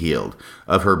not be healed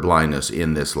of her blindness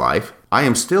in this life. I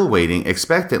am still waiting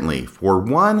expectantly for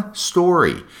one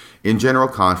story in General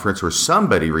Conference where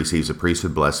somebody receives a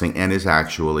priesthood blessing and is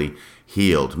actually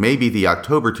healed. Maybe the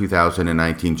October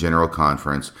 2019 General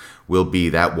Conference will be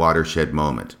that watershed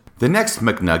moment. The next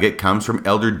McNugget comes from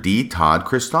Elder D. Todd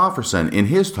Christofferson in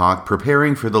his talk,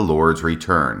 Preparing for the Lord's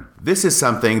Return. This is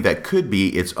something that could be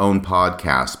its own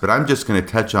podcast, but I'm just going to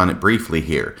touch on it briefly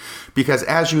here. Because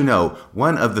as you know,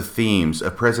 one of the themes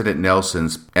of President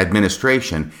Nelson's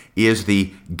administration is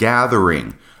the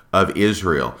gathering of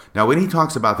Israel. Now, when he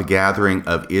talks about the gathering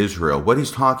of Israel, what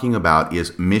he's talking about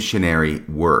is missionary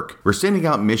work. We're sending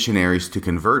out missionaries to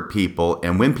convert people,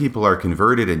 and when people are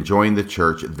converted and join the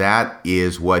church, that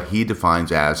is what he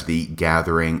defines as the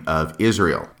gathering of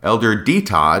Israel. Elder D.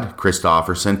 Todd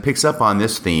Christofferson picks up on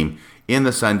this theme in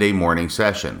the Sunday morning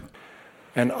session.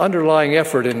 An underlying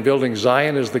effort in building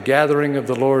Zion is the gathering of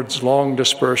the Lord's long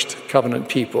dispersed covenant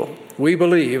people. We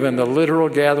believe in the literal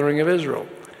gathering of Israel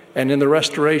and in the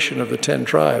restoration of the 10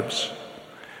 tribes.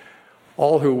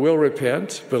 All who will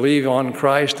repent, believe on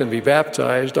Christ, and be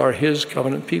baptized are his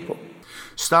covenant people.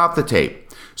 Stop the tape.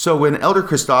 So when Elder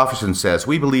Christofferson says,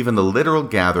 we believe in the literal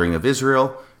gathering of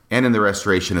Israel and in the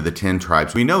restoration of the 10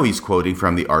 tribes, we know he's quoting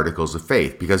from the Articles of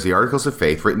Faith, because the Articles of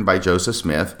Faith, written by Joseph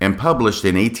Smith and published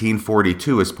in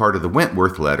 1842 as part of the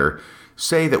Wentworth Letter,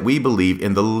 say that we believe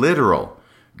in the literal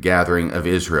gathering of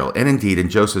Israel. And indeed, in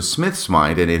Joseph Smith's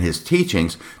mind and in his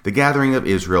teachings, the gathering of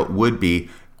Israel would be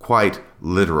quite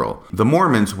literal. The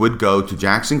Mormons would go to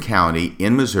Jackson County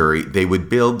in Missouri. They would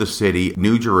build the city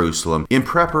New Jerusalem in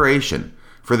preparation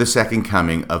for the second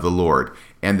coming of the Lord,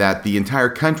 and that the entire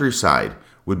countryside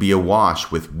would be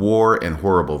awash with war and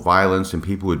horrible violence, and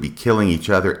people would be killing each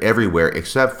other everywhere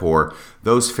except for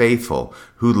those faithful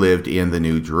who lived in the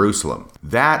New Jerusalem.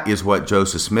 That is what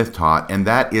Joseph Smith taught, and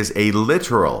that is a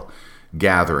literal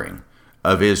gathering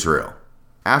of Israel.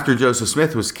 After Joseph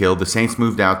Smith was killed, the saints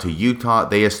moved out to Utah.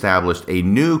 They established a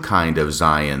new kind of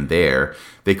Zion there.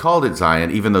 They called it Zion,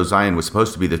 even though Zion was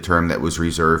supposed to be the term that was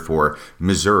reserved for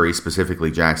Missouri, specifically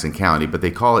Jackson County, but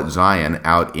they call it Zion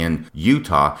out in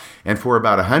Utah. And for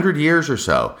about 100 years or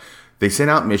so, they sent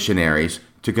out missionaries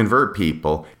to convert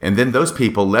people, and then those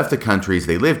people left the countries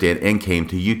they lived in and came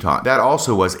to Utah. That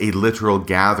also was a literal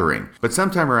gathering. But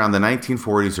sometime around the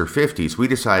 1940s or 50s, we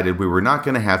decided we were not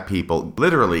going to have people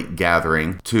literally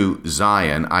gathering to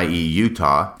Zion, i.e.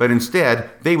 Utah, but instead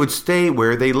they would stay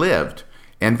where they lived.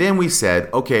 And then we said,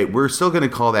 okay, we're still going to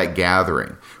call that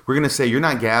gathering. We're going to say you're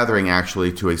not gathering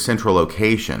actually to a central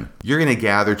location. You're going to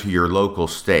gather to your local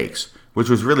stakes, which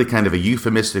was really kind of a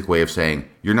euphemistic way of saying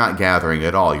you're not gathering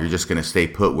at all. You're just going to stay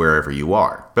put wherever you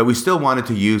are. But we still wanted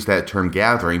to use that term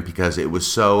gathering because it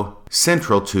was so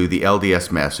central to the LDS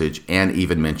message and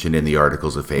even mentioned in the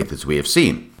Articles of Faith, as we have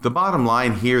seen. The bottom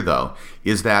line here, though,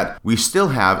 is that we still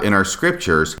have in our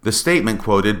scriptures the statement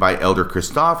quoted by Elder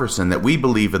Christofferson that we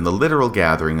believe in the literal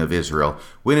gathering of Israel,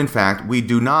 when in fact we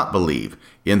do not believe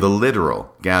in the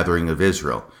literal gathering of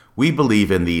Israel. We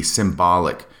believe in the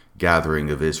symbolic gathering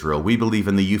of Israel. We believe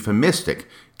in the euphemistic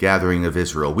gathering of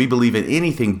Israel. We believe in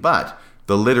anything but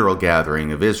the literal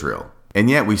gathering of Israel. And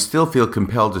yet we still feel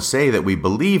compelled to say that we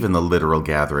believe in the literal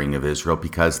gathering of Israel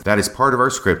because that is part of our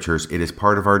scriptures, it is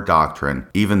part of our doctrine,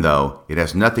 even though it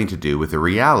has nothing to do with the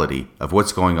reality of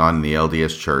what's going on in the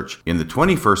LDS Church in the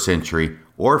 21st century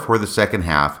or for the second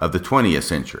half of the 20th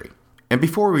century. And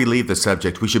before we leave the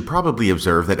subject, we should probably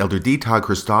observe that Elder D. Todd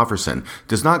Christofferson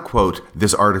does not quote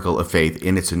this article of faith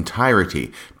in its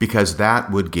entirety, because that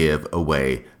would give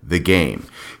away the game.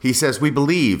 He says, we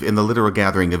believe in the literal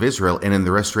gathering of Israel and in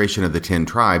the restoration of the 10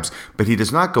 tribes, but he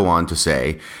does not go on to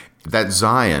say that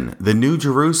Zion, the New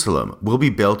Jerusalem, will be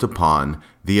built upon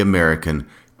the American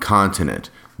continent.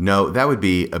 No, that would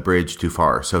be a bridge too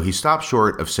far. So he stopped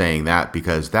short of saying that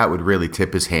because that would really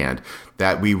tip his hand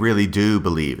that we really do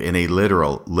believe in a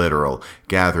literal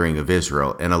gathering of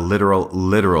Israel and a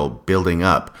literal building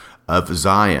up of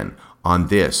Zion on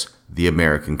this, the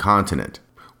American continent.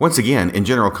 Once again, in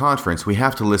General Conference, we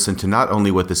have to listen to not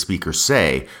only what the speakers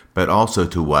say, but also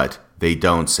to what they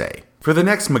don't say. For the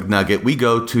next McNugget, we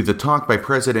go to the talk by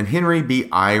President Henry B.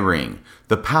 Eyring,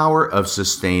 The Power of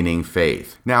Sustaining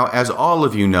Faith. Now, as all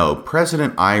of you know,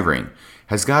 President Eyring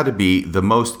has got to be the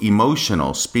most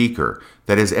emotional speaker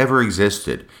that has ever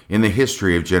existed in the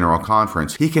history of General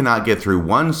Conference. He cannot get through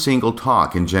one single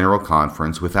talk in General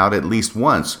Conference without at least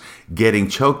once getting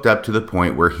choked up to the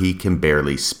point where he can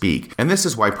barely speak. And this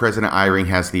is why President Eyring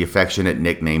has the affectionate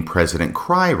nickname President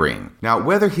Cryring. Now,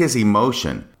 whether his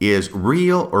emotion is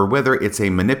real or whether it's a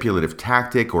manipulative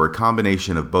tactic or a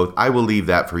combination of both, I will leave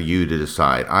that for you to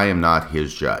decide. I am not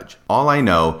his judge. All I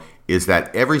know is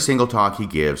that every single talk he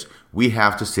gives, we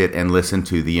have to sit and listen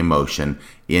to the emotion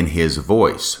in his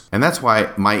voice. And that's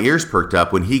why my ears perked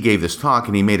up when he gave this talk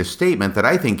and he made a statement that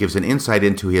I think gives an insight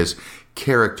into his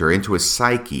character, into his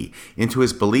psyche, into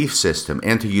his belief system,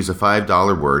 and to use a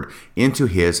 $5 word, into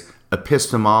his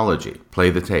epistemology. Play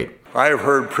the tape. I have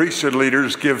heard priesthood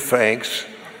leaders give thanks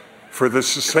for the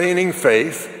sustaining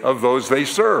faith of those they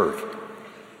serve.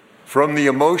 From the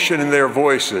emotion in their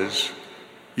voices,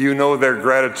 you know their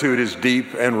gratitude is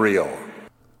deep and real.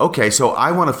 Okay, so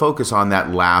I want to focus on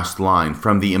that last line.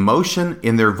 From the emotion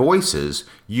in their voices,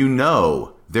 you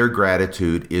know their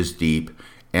gratitude is deep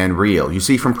and real. You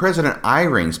see, from President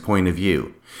Eyring's point of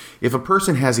view, if a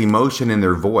person has emotion in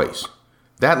their voice,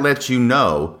 that lets you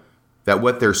know that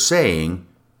what they're saying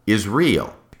is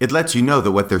real. It lets you know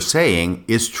that what they're saying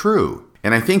is true.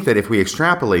 And I think that if we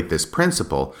extrapolate this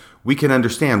principle, we can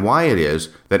understand why it is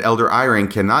that Elder Eyring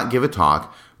cannot give a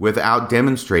talk without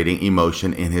demonstrating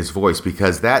emotion in his voice,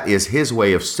 because that is his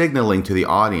way of signaling to the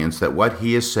audience that what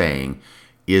he is saying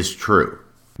is true.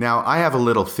 Now, I have a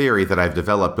little theory that I've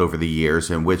developed over the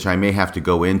years in which I may have to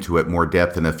go into at more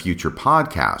depth in a future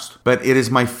podcast, but it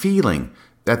is my feeling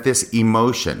that this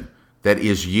emotion that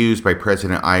is used by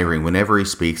President Eyring whenever he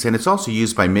speaks, and it's also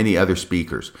used by many other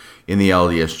speakers in the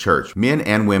LDS Church, men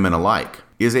and women alike,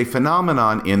 is a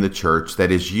phenomenon in the church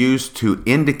that is used to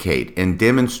indicate and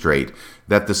demonstrate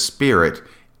that the Spirit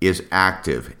is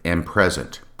active and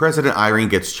present. President Eyring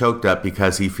gets choked up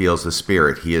because he feels the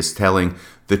Spirit. He is telling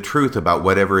the truth about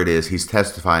whatever it is he's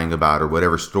testifying about or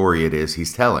whatever story it is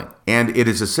he's telling. And it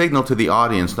is a signal to the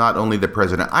audience not only that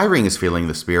President Eyring is feeling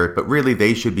the Spirit, but really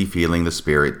they should be feeling the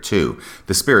Spirit too.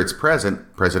 The Spirit's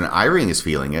present, President Eyring is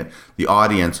feeling it, the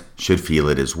audience should feel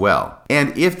it as well.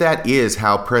 And if that is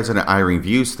how President Eyring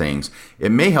views things,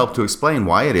 it may help to explain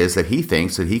why it is that he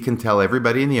thinks that he can tell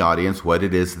everybody in the audience what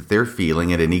it is that they're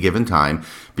feeling at any given time,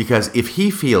 because if he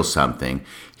feels something,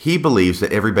 he believes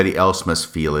that everybody else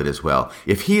must feel it as well.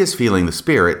 If he is feeling the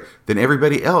Spirit, then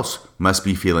everybody else must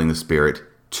be feeling the Spirit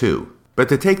too. But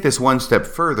to take this one step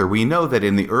further, we know that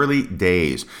in the early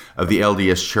days of the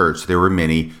LDS Church, there were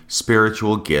many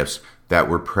spiritual gifts that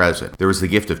were present. There was the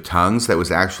gift of tongues that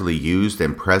was actually used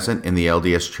and present in the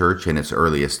LDS Church in its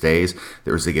earliest days.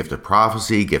 There was the gift of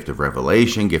prophecy, gift of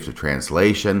revelation, gift of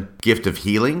translation, gift of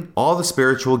healing. All the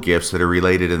spiritual gifts that are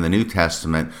related in the New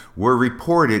Testament were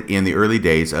reported in the early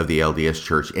days of the LDS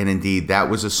Church, and indeed that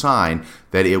was a sign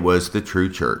that it was the true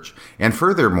church. And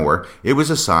furthermore, it was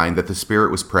a sign that the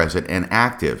Spirit was present and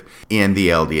active in the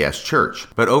LDS Church.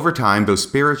 But over time, those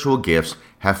spiritual gifts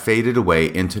have faded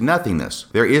away into nothingness.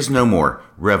 There is no more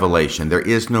revelation. There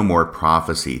is no more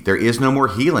prophecy. There is no more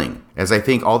healing. As I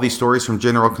think all these stories from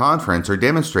General Conference are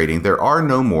demonstrating, there are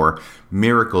no more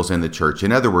miracles in the church.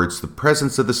 In other words, the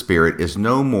presence of the Spirit is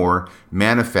no more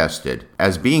manifested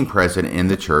as being present in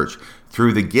the church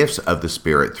through the gifts of the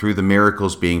Spirit, through the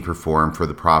miracles being performed for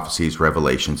the prophecies,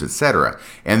 revelations, etc.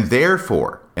 And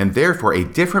therefore, a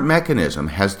different mechanism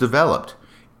has developed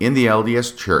in the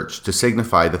LDS Church to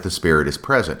signify that the Spirit is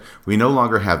present. We no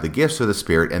longer have the gifts of the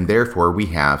Spirit, and therefore we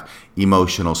have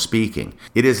emotional speaking.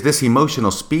 It is this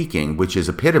emotional speaking, which is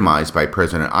epitomized by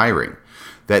President Eyring,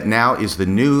 that now is the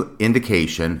new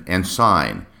indication and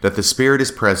sign that the Spirit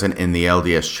is present in the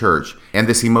LDS Church, and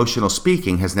this emotional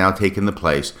speaking has now taken the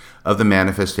place of the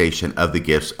manifestation of the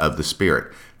gifts of the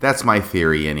Spirit. That's my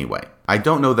theory anyway. I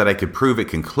don't know that I could prove it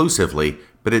conclusively,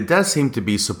 but it does seem to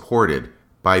be supported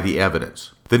by the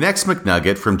evidence. The next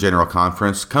McNugget from General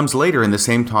Conference comes later in the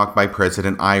same talk by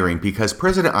President Eyring, because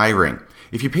President Eyring,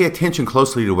 if you pay attention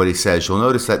closely to what he says, you'll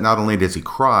notice that not only does he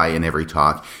cry in every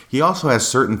talk, he also has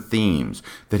certain themes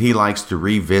that he likes to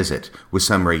revisit with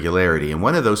some regularity. And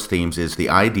one of those themes is the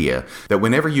idea that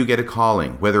whenever you get a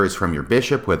calling, whether it's from your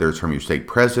bishop, whether it's from your stake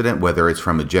president, whether it's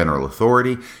from a general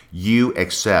authority, you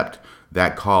accept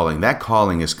that calling. That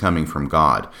calling is coming from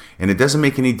God. And it doesn't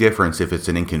make any difference if it's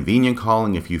an inconvenient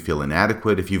calling, if you feel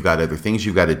inadequate, if you've got other things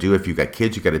you've got to do, if you've got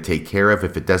kids you've got to take care of,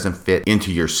 if it doesn't fit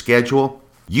into your schedule.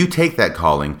 You take that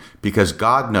calling because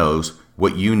God knows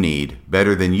what you need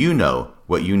better than you know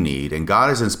what you need. And God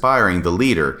is inspiring the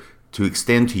leader to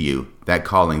extend to you that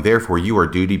calling. Therefore, you are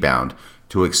duty bound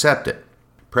to accept it.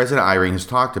 President Eyring has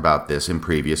talked about this in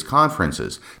previous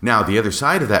conferences. Now, the other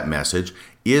side of that message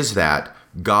is that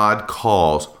God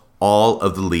calls all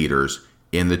of the leaders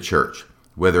in the church,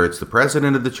 whether it's the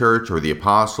president of the church or the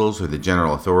apostles or the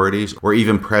general authorities or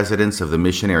even presidents of the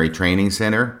missionary training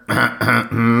center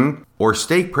or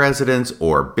stake presidents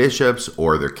or bishops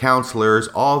or their counselors,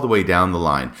 all the way down the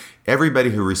line. Everybody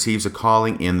who receives a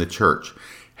calling in the church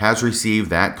has received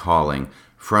that calling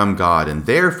from God, and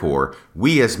therefore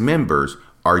we as members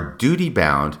are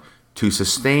duty-bound to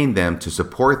sustain them, to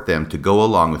support them, to go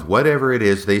along with whatever it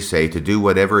is they say, to do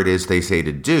whatever it is they say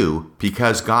to do,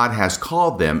 because God has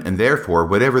called them, and therefore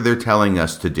whatever they're telling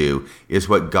us to do is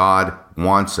what God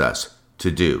wants us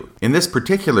to do. In this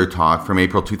particular talk from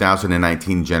April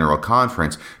 2019 General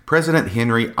Conference, President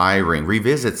Henry Eyring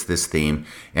revisits this theme,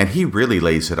 and he really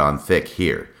lays it on thick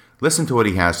here. Listen to what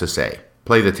he has to say.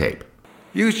 Play the tape.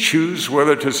 You choose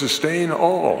whether to sustain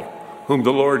all whom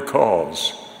the Lord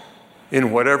calls,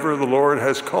 in whatever the Lord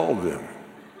has called them.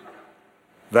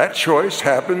 That choice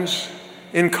happens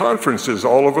in conferences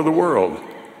all over the world.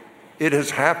 It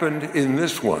has happened in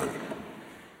this one.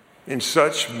 In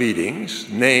such meetings,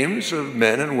 names of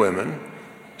men and women,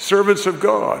 servants of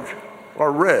God,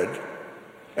 are read,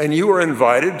 and you are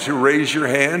invited to raise your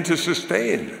hand to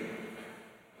sustain.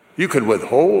 You can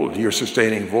withhold your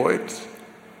sustaining vote,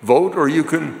 or you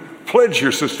can pledge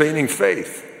your sustaining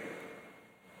faith.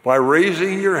 By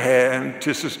raising your hand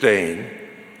to sustain,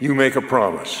 you make a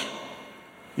promise.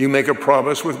 You make a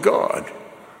promise with God,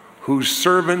 whose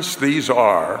servants these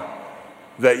are,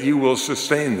 that you will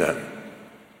sustain them.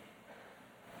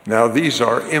 Now, these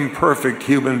are imperfect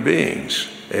human beings,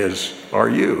 as are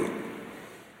you.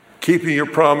 Keeping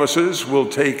your promises will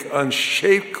take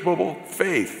unshakable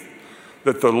faith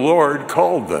that the Lord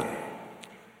called them.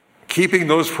 Keeping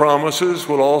those promises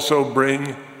will also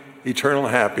bring eternal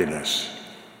happiness.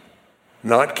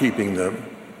 Not keeping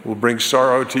them will bring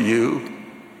sorrow to you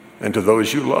and to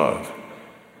those you love,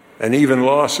 and even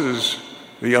losses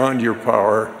beyond your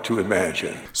power to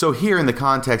imagine. So here in the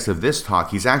context of this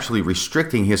talk, he's actually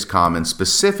restricting his comments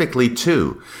specifically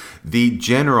to the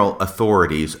general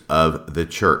authorities of the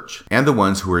church and the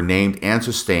ones who are named and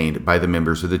sustained by the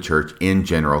members of the church in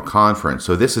General Conference.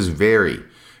 So this is very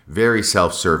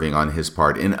self-serving on his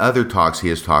part. In other talks, he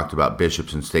has talked about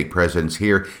bishops and stake presidents.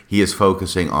 Here, he is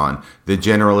focusing on the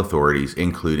general authorities,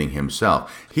 including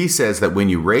himself. He says that when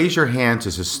you raise your hand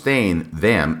to sustain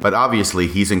them, but obviously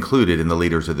he's included in the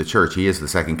leaders of the church. He is the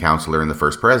second counselor in the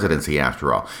first presidency,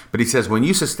 after all. But he says, when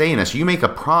you sustain us, you make a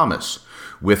promise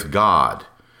with God,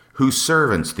 whose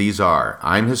servants these are.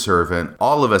 I'm his servant.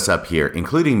 All of us up here,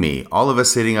 including me, all of us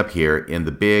sitting up here in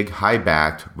the big,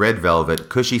 high-backed, red velvet,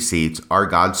 cushy seats are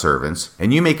God's servants.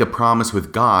 And you make a promise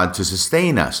with God to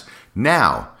sustain us.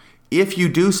 Now, if you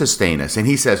do sustain us, and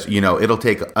he says, it'll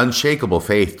take unshakable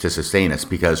faith to sustain us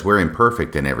because we're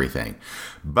imperfect in everything.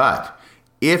 But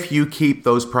if you keep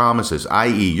those promises,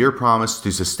 i.e. your promise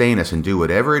to sustain us and do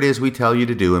whatever it is we tell you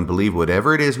to do and believe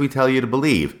whatever it is we tell you to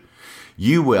believe,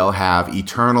 you will have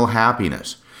eternal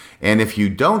happiness. And if you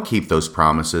don't keep those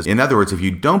promises, in other words, if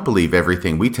you don't believe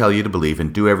everything we tell you to believe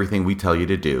and do everything we tell you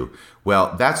to do,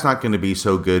 well, that's not going to be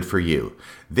so good for you.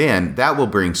 Then that will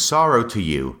bring sorrow to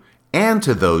you and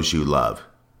to those you love.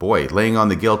 Boy, laying on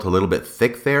the guilt a little bit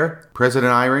thick there,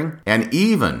 President Eyring. And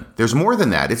even, there's more than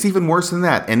that. It's even worse than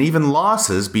that. And even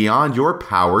losses beyond your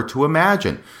power to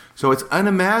imagine. So it's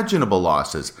unimaginable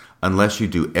losses unless you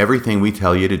do everything we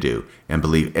tell you to do and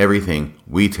believe everything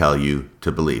we tell you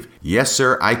to believe. Yes,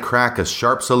 sir, I crack a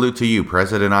sharp salute to you,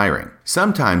 President Eyring.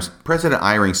 Sometimes President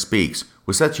Eyring speaks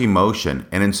with such emotion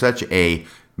and in such a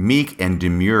meek and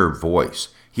demure voice.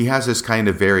 He has this kind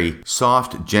of very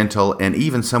soft, gentle, and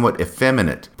even somewhat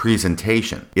effeminate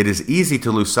presentation. It is easy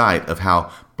to lose sight of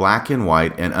how black and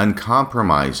white and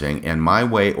uncompromising and my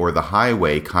way or the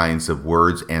highway kinds of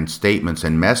words and statements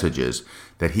and messages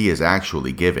that he is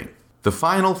actually giving. The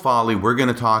final folly we're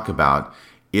going to talk about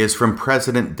is from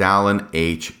President Dallin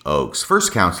H. Oaks,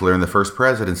 first counselor in the first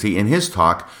presidency, in his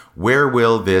talk, Where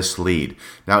Will This Lead?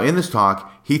 Now, in this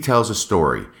talk, he tells a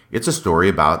story. It's a story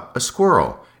about a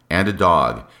squirrel and a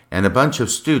dog and a bunch of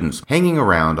students hanging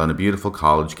around on a beautiful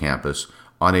college campus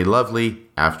on a lovely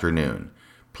afternoon.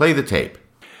 Play the tape.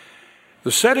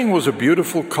 The setting was a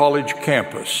beautiful college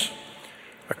campus.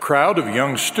 A crowd of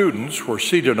young students were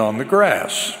seated on the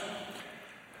grass.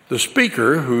 The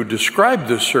speaker, who described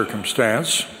this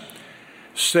circumstance,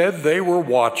 said they were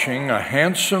watching a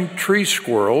handsome tree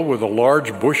squirrel with a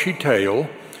large bushy tail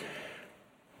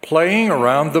playing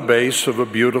around the base of a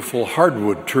beautiful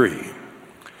hardwood tree.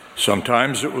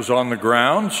 Sometimes it was on the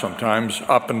ground, sometimes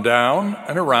up and down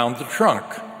and around the trunk.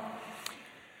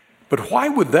 But why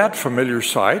would that familiar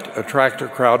sight attract a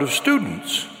crowd of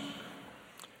students?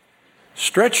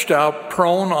 Stretched out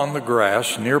prone on the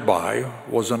grass nearby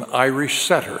was an Irish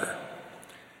setter.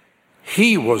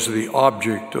 He was the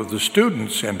object of the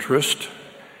students' interest,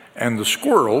 and the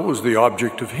squirrel was the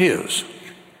object of his.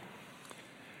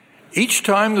 Each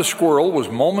time the squirrel was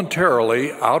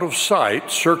momentarily out of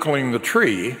sight circling the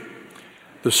tree,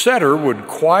 the setter would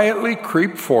quietly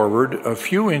creep forward a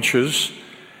few inches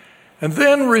and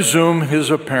then resume his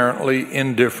apparently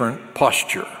indifferent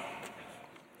posture.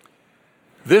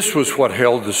 This was what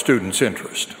held the students'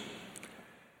 interest.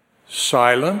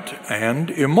 Silent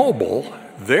and immobile,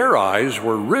 their eyes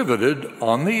were riveted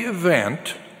on the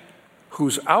event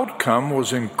whose outcome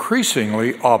was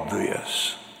increasingly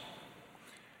obvious.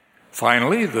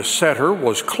 Finally, the setter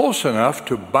was close enough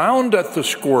to bound at the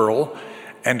squirrel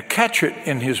and catch it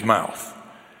in his mouth.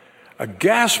 A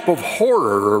gasp of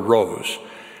horror arose,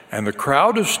 and the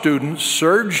crowd of students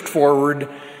surged forward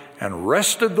and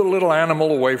wrested the little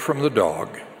animal away from the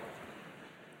dog.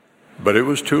 But it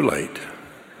was too late.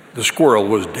 The squirrel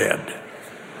was dead.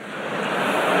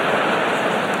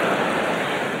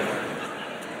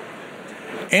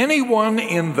 Anyone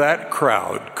in that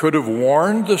crowd could have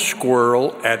warned the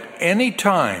squirrel at any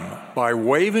time by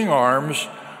waving arms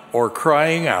or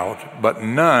crying out, but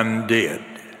none did.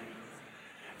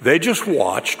 They just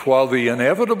watched while the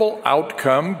inevitable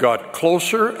outcome got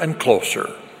closer and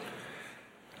closer.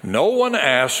 No one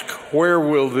asked, "Where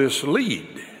will this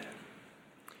lead?"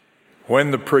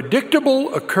 When the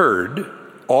predictable occurred,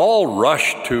 all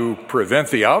rushed to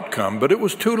prevent the outcome, but it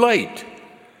was too late.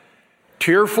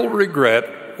 Tearful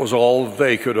regret was all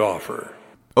they could offer.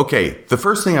 Okay, the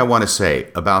first thing I want to say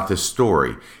about this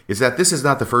story is that this is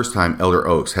not the first time Elder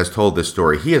Oaks has told this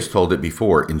story. He has told it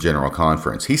before in General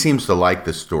Conference. He seems to like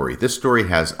this story. This story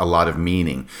has a lot of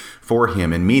meaning for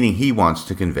him and meaning he wants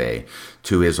to convey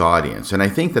to his audience. And I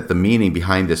think that the meaning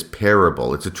behind this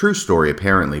parable, it's a true story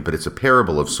apparently, but it's a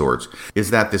parable of sorts,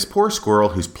 is that this poor squirrel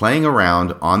who's playing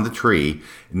around on the tree,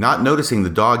 not noticing the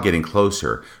dog getting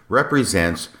closer,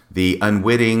 represents the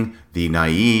unwitting, the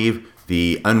naive,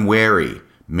 the unwary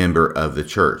member of the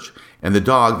church. And the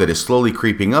dog that is slowly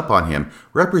creeping up on him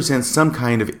represents some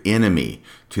kind of enemy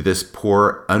to this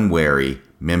poor, unwary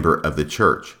member of the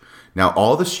church. Now,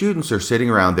 all the students are sitting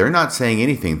around. They're not saying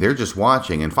anything. They're just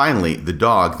watching. And finally, the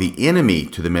dog, the enemy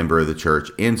to the member of the church,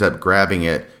 ends up grabbing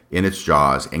it in its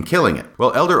jaws and killing it.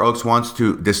 Well, Elder Oaks wants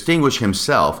to distinguish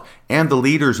himself and the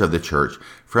leaders of the church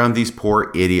from these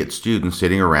poor idiot students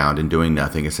sitting around and doing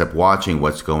nothing except watching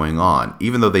what's going on.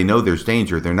 Even though they know there's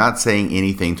danger, they're not saying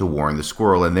anything to warn the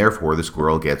squirrel, and therefore the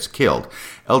squirrel gets killed.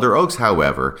 Elder Oaks,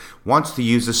 however, wants to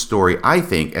use this story, I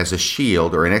think, as a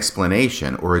shield or an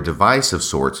explanation or a device of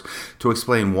sorts to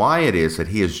explain why it is that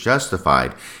he is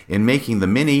justified in making the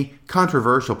many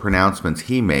controversial pronouncements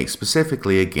he makes,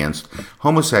 specifically against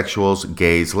homosexuals,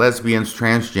 gays, lesbians,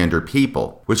 transgender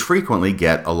people, which frequently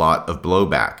get a lot of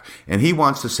blowback. And he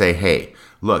wants to say, hey,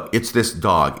 look, it's this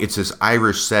dog, it's this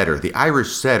Irish setter. The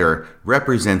Irish setter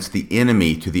represents the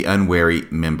enemy to the unwary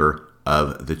member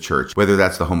of the church. Whether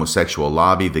that's the homosexual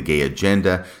lobby, the gay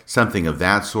agenda, something of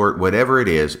that sort, whatever it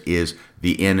is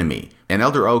the enemy. And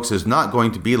Elder Oaks is not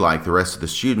going to be like the rest of the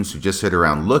students who just sit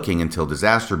around looking until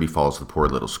disaster befalls the poor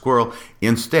little squirrel.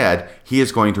 Instead, he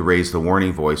is going to raise the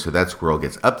warning voice so that squirrel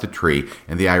gets up the tree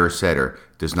and the Irish setter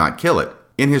does not kill it.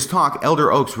 In his talk,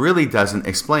 Elder Oaks really doesn't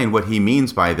explain what he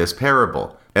means by this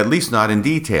parable, at least not in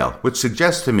detail, which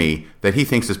suggests to me that he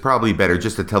thinks it's probably better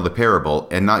just to tell the parable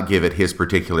and not give it his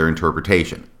particular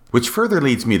interpretation. Which further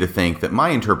leads me to think that my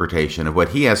interpretation of what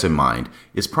he has in mind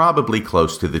is probably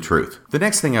close to the truth. The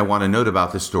next thing I want to note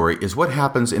about this story is what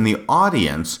happens in the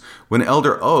audience when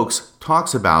Elder Oaks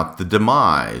talks about the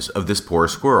demise of this poor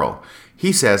squirrel.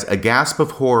 He says, a gasp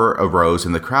of horror arose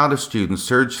and the crowd of students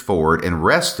surged forward and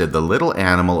wrested the little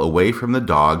animal away from the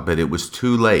dog, but it was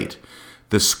too late.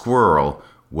 The squirrel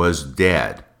was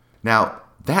dead. Now,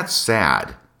 that's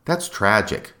sad. That's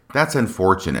tragic. That's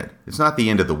unfortunate. It's not the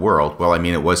end of the world. Well, I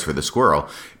mean, it was for the squirrel,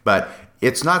 but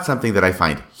it's not something that I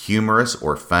find humorous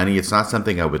or funny. It's not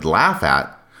something I would laugh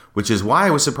at, which is why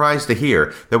I was surprised to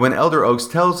hear that when Elder Oaks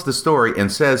tells the story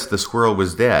and says the squirrel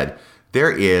was dead,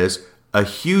 there is a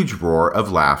huge roar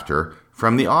of laughter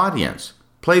from the audience.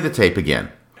 Play the tape again.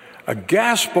 A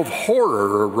gasp of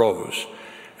horror arose,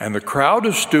 and the crowd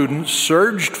of students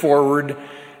surged forward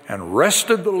and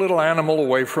wrested the little animal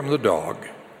away from the dog.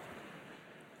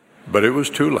 But it was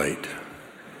too late.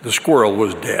 The squirrel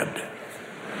was dead.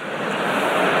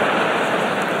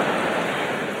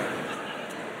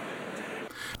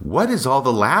 What is all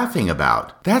the laughing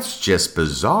about? That's just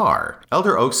bizarre.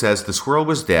 Elder Oaks says the squirrel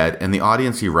was dead and the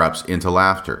audience erupts into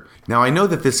laughter. Now, I know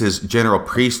that this is general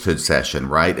priesthood session,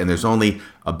 right? And there's only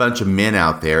a bunch of men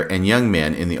out there and young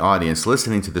men in the audience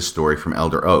listening to this story from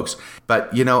Elder Oaks. But,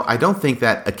 I don't think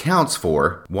that accounts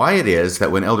for why it is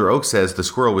that when Elder Oaks says the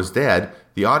squirrel was dead,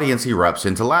 the audience erupts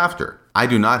into laughter. I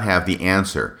do not have the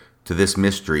answer to this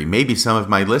mystery. Maybe some of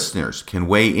my listeners can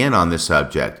weigh in on this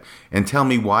subject and tell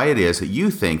me why it is that you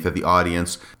think that the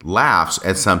audience laughs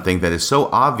at something that is so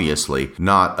obviously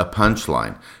not a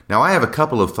punchline. Now, I have a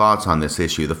couple of thoughts on this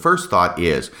issue. The first thought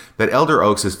is that Elder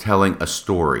Oaks is telling a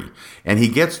story, and he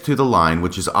gets to the line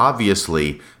which is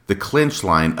obviously the clinch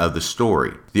line of the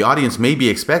story. The audience may be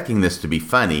expecting this to be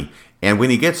funny, and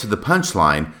when he gets to the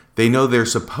punchline, they know they're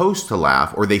supposed to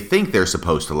laugh, or they think they're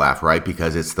supposed to laugh, right?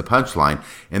 Because it's the punchline,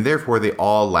 and therefore they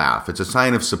all laugh. It's a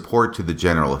sign of support to the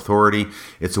general authority.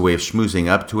 It's a way of schmoozing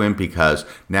up to him because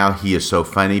now he is so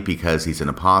funny because he's an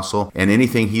apostle, and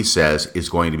anything he says is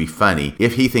going to be funny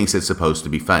if he thinks it's supposed to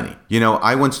be funny.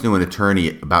 I once knew an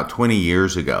attorney about 20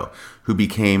 years ago who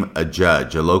became a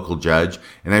judge, a local judge,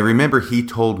 and I remember he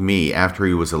told me after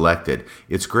he was elected,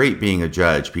 it's great being a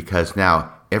judge because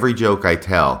now every joke I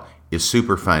tell is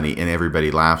super funny and everybody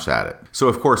laughs at it. So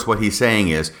of course what he's saying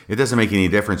is it doesn't make any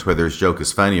difference whether his joke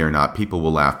is funny or not. People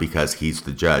will laugh because he's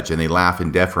the judge, and they laugh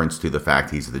in deference to the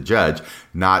fact he's the judge,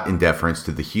 not in deference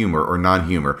to the humor or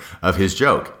non-humor of his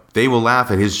joke. They will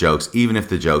laugh at his jokes even if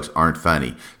the jokes aren't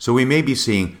funny. So we may be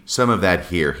seeing some of that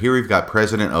here. Here we've got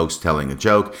President Oaks telling a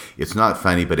joke. It's not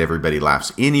funny, but everybody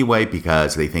laughs anyway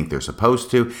because they think they're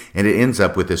supposed to, and it ends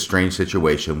up with this strange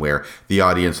situation where the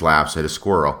audience laughs at a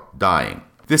squirrel dying.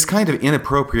 This kind of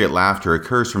inappropriate laughter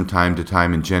occurs from time to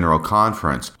time in General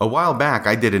Conference. A while back,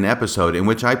 I did an episode in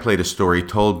which I played a story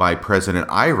told by President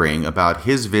Eyring about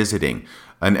his visiting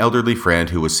an elderly friend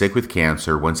who was sick with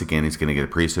cancer. Once again, he's going to get a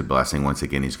priesthood blessing. Once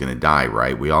again, he's going to die,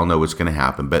 right? We all know what's going to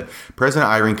happen. But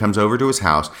President Eyring comes over to his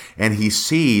house, and he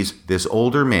sees this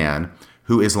older man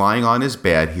who is lying on his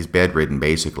bed. He's bedridden,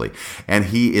 basically. And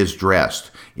he is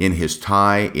dressed in his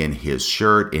tie, in his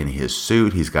shirt, in his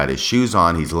suit. He's got his shoes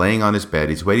on. He's laying on his bed.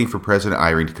 He's waiting for President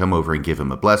Eyring to come over and give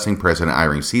him a blessing. President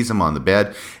Eyring sees him on the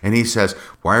bed, and he says,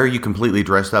 "Why are you completely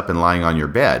dressed up and lying on your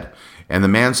bed?" And the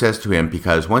man says to him,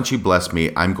 "Because once you bless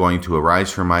me, I'm going to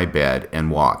arise from my bed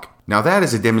and walk." Now that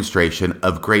is a demonstration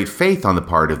of great faith on the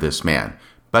part of this man.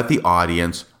 But the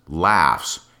audience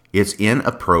laughs. It's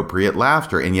inappropriate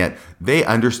laughter, and yet they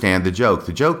understand the joke.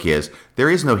 The joke is, there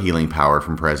is no healing power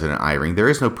from President Eyring. There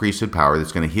is no priesthood power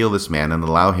that's going to heal this man and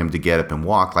allow him to get up and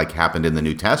walk like happened in the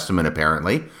New Testament,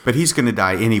 apparently. But he's going to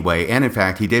die anyway, and in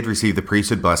fact, he did receive the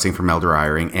priesthood blessing from Elder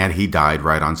Eyring, and he died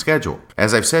right on schedule.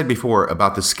 As I've said before,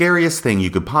 about the scariest thing you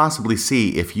could possibly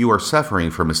see if you are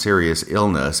suffering from a serious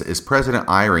illness is President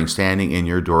Eyring standing in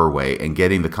your doorway and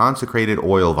getting the consecrated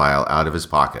oil vial out of his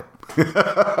pocket.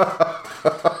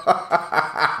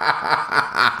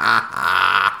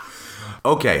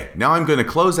 Okay, now I'm going to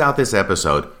close out this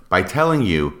episode by telling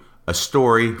you a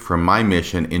story from my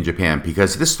mission in Japan,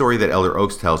 because this story that Elder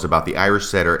Oaks tells about the Irish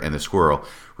setter and the squirrel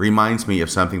reminds me of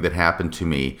something that happened to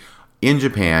me in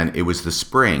Japan. It was the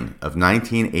spring of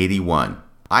 1981.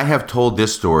 I have told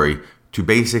this story to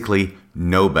basically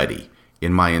nobody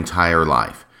in my entire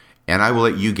life, and I will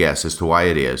let you guess as to why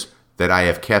it is that I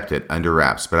have kept it under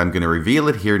wraps, but I'm going to reveal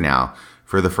it here now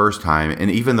for the first time,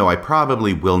 and even though I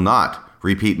probably will not,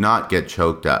 repeat, not get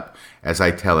choked up as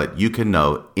I tell it, you can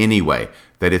know anyway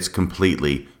that it's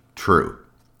completely true.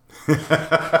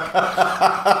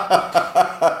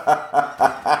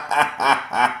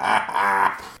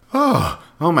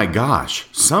 Oh my gosh,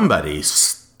 somebody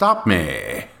stop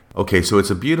me. Okay, so it's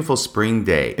a beautiful spring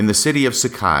day in the city of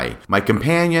Sakai. My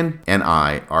companion and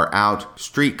I are out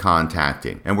street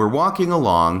contacting, and we're walking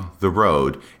along the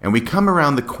road, and we come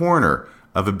around the corner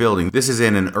of a building. This is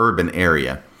in an urban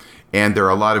area, and there are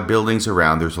a lot of buildings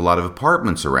around. There's a lot of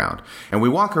apartments around. And we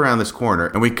walk around this corner,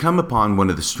 and we come upon one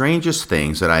of the strangest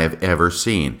things that I have ever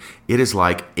seen. It is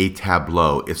like a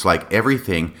tableau. It's like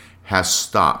everything has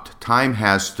stopped. Time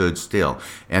has stood still.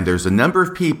 And there's a number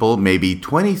of people, maybe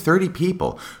 20, 30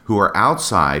 people, who are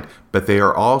outside, but they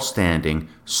are all standing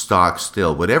stock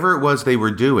still. Whatever it was they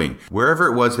were doing, wherever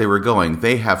it was they were going,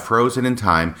 they have frozen in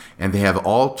time, and they have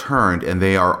all turned, and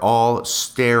they are all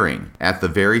staring at the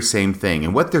very same thing.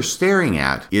 And what they're staring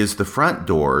at is the front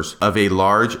doors of a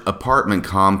large apartment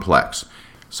complex.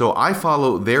 So I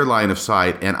follow their line of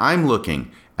sight, and I'm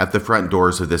looking at the front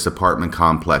doors of this apartment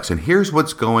complex. And here's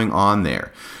what's going on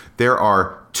there. There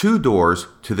are two doors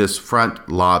to this front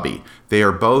lobby. They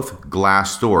are both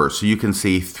glass doors, so you can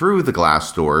see through the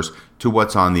glass doors to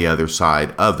what's on the other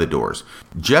side of the doors.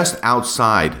 Just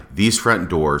outside these front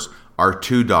doors are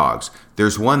two dogs.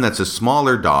 There's one that's a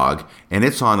smaller dog, and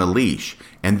it's on a leash.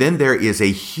 And then there is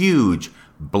a huge,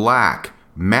 black,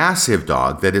 massive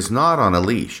dog that is not on a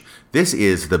leash. This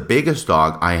is the biggest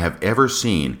dog I have ever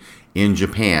seen in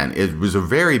Japan. It was a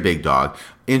very big dog.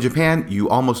 In Japan, you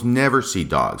almost never see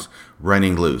dogs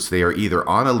running loose. They are either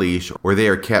on a leash or they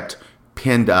are kept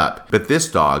pinned up. But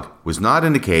this dog was not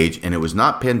in a cage, and it was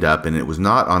not pinned up, and it was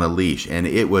not on a leash, and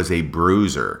it was a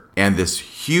bruiser. And this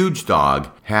huge dog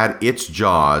had its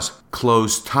jaws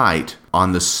closed tight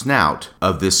on the snout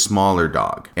of this smaller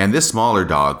dog. And this smaller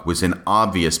dog was in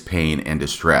obvious pain and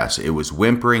distress. It was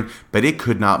whimpering, but it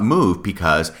could not move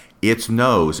because its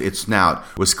nose, its snout,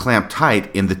 was clamped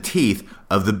tight in the teeth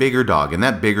of the bigger dog, and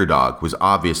that bigger dog was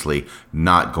obviously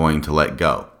not going to let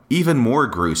go. Even more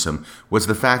gruesome was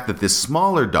the fact that this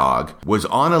smaller dog was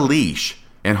on a leash,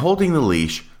 and holding the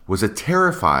leash was a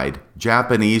terrified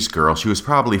Japanese girl. She was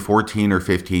probably 14 or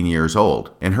 15 years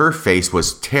old, and her face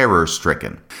was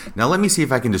terror-stricken. Now let me see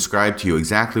if I can describe to you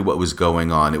exactly what was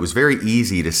going on. It was very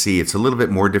easy to see. It's a little bit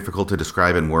more difficult to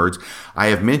describe in words. I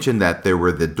have mentioned that there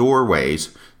were the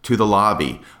doorways to the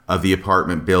lobby of the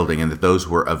apartment building and that those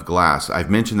were of glass. I've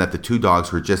mentioned that the two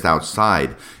dogs were just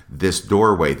outside this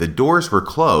doorway. The doors were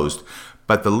closed,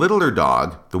 but the littler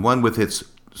dog, the one with its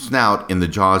snout in the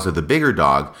jaws of the bigger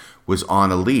dog, was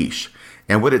on a leash.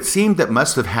 And what it seemed that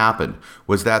must have happened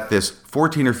was that this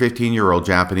 14 or 15-year-old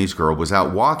Japanese girl was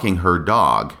out walking her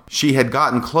dog. She had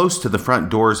gotten close to the front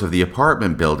doors of the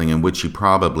apartment building in which she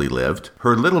probably lived.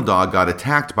 Her little dog got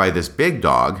attacked by this big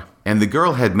dog, and the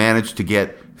girl had managed to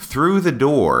get through the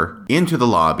door into the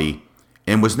lobby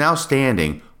and was now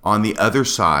standing on the other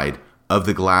side of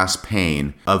the glass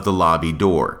pane of the lobby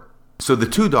door. So the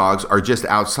two dogs are just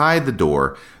outside the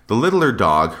door. The littler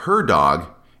dog, her dog,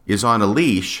 is on a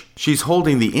leash. She's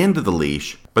holding the end of the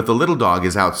leash, but the little dog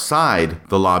is outside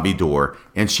the lobby door,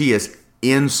 and she is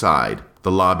inside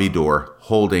the lobby door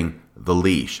holding the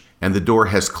leash. And the door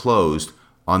has closed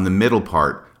on the middle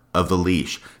part of the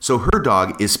leash. So her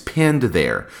dog is pinned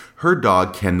there. Her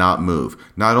dog cannot move.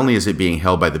 Not only is it being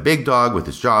held by the big dog with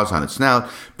its jaws on its snout,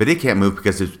 but it can't move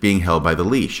because it's being held by the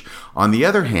leash. On the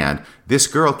other hand, this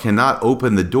girl cannot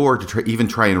open the door to even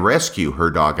try and rescue her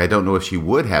dog. I don't know if she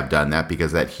would have done that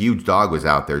because that huge dog was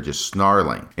out there just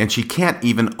snarling. And she can't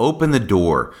even open the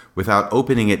door without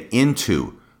opening it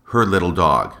into her little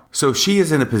dog. So she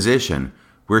is in a position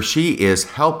where she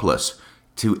is helpless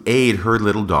to aid her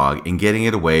little dog in getting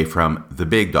it away from the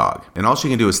big dog. And all she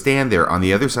can do is stand there on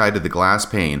the other side of the glass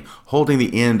pane, holding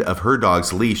the end of her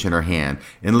dog's leash in her hand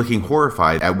and looking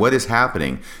horrified at what is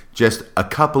happening just a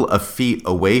couple of feet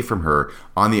away from her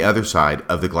on the other side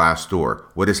of the glass door.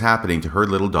 What is happening to her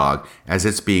little dog as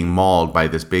it's being mauled by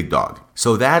this big dog.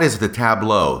 So that is the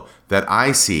tableau that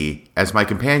I see as my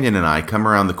companion and I come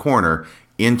around the corner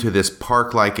into this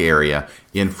park-like area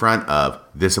in front of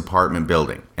this apartment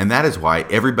building. And that is why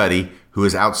everybody who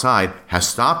is outside has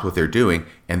stopped what they're doing,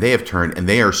 and they have turned and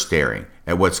they are staring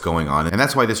at what's going on. And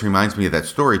that's why this reminds me of that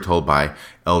story told by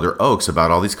Elder Oaks about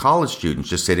all these college students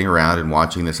just sitting around and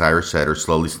watching this Irish setter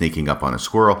slowly sneaking up on a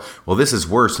squirrel. Well, this is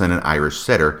worse than an Irish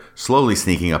setter slowly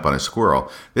sneaking up on a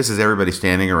squirrel. This is everybody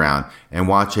standing around and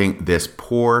watching this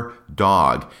poor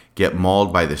dog get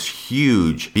mauled by this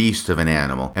huge beast of an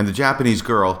animal. And the Japanese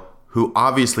girl, who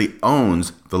obviously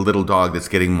owns the little dog that's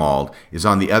getting mauled, is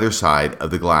on the other side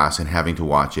of the glass and having to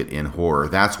watch it in horror.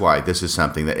 That's why this is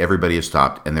something that everybody has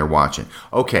stopped and they're watching.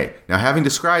 Okay, now having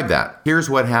described that, here's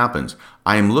what happens.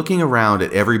 I am looking around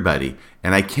at everybody,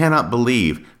 and I cannot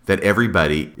believe that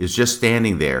everybody is just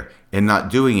standing there and not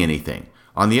doing anything.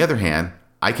 On the other hand,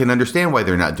 I can understand why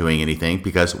they're not doing anything,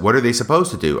 because what are they supposed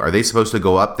to do? Are they supposed to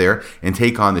go up there and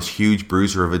take on this huge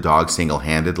bruiser of a dog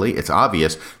single-handedly? It's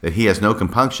obvious that he has no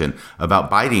compunction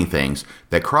about biting things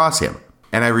that cross him.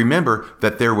 And I remember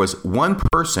that there was one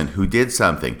person who did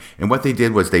something, and what they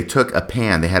did was they took a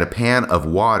pan, they had a pan of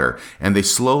water, and they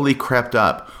slowly crept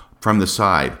up from the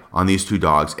side on these two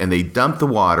dogs, and they dumped the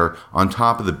water on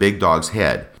top of the big dog's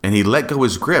head. And he let go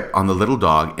his grip on the little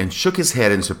dog and shook his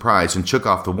head in surprise and shook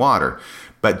off the water.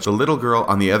 But the little girl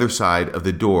on the other side of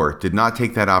the door did not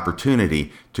take that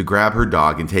opportunity to grab her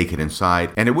dog and take it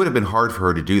inside. And it would have been hard for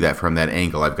her to do that from that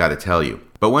angle, I've got to tell you.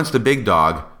 But once the big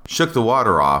dog shook the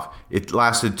water off, it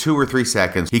lasted 2 or 3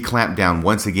 seconds. He clamped down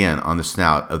once again on the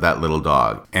snout of that little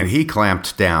dog. And he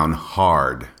clamped down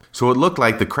hard. So it looked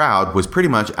like the crowd was pretty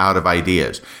much out of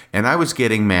ideas. And I was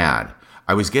getting mad.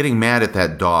 I was getting mad at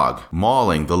that dog,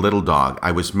 mauling the little dog.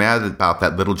 I was mad about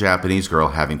that little Japanese girl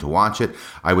having to watch it.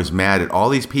 I was mad at all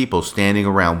these people standing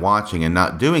around watching and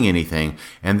not doing anything.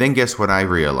 And then guess what I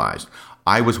realized?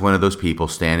 I was one of those people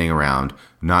standing around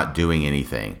not doing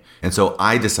anything. And so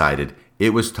I decided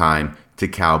it was time to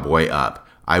cowboy up.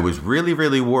 I was really,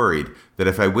 really worried that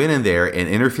if I went in there and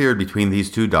interfered between these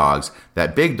two dogs,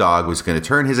 that big dog was going to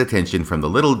turn his attention from the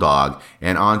little dog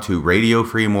and onto Radio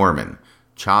Free Mormon.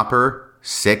 Chopper,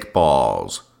 sick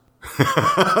balls.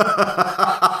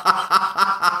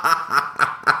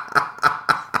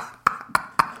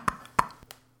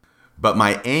 But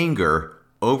my anger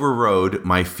overrode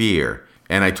my fear,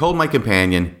 and I told my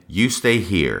companion, "You stay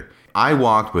here." I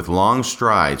walked with long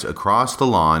strides across the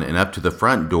lawn and up to the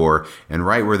front door and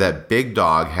right where that big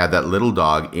dog had that little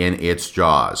dog in its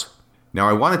jaws. Now,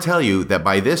 I want to tell you that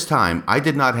by this time, I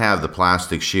did not have the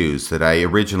plastic shoes that I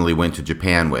originally went to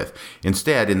Japan with.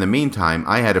 Instead, in the meantime,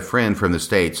 I had a friend from the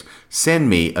States send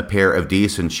me a pair of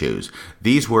decent shoes.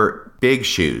 These were big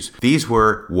shoes. These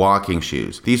were walking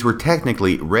shoes. These were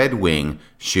technically Red Wing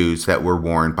shoes that were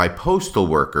worn by postal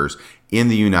workers in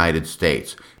the United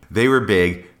States. They were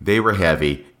big, they were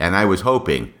heavy, and I was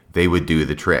hoping they would do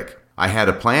the trick. I had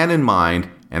a plan in mind,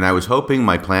 and I was hoping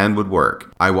my plan would work.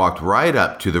 I walked right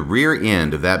up to the rear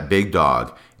end of that big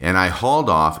dog, and I hauled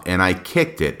off and I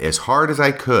kicked it as hard as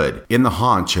I could in the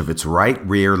haunch of its right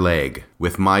rear leg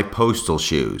with my postal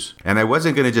shoes. And I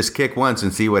wasn't going to just kick once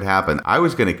and see what happened. I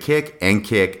was going to kick and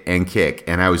kick and kick,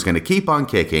 and I was going to keep on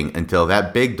kicking until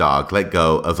that big dog let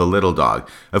go of the little dog.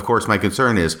 Of course, my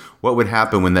concern is what would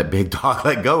happen when that big dog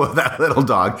let go of that little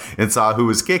dog and saw who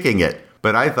was kicking it.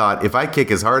 But I thought if I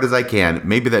kick as hard as I can,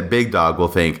 maybe that big dog will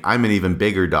think I'm an even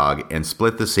bigger dog and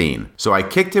split the scene. So I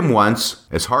kicked him once,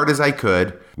 as hard as I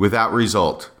could, without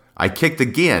result. I kicked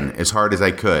again as hard as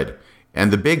I could, and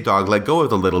the big dog let go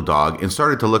of the little dog and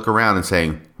started to look around and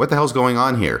saying, "What the hell's going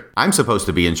on here? I'm supposed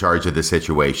to be in charge of this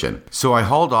situation." So I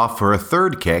hauled off for a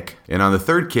third kick, and on the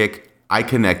third kick, I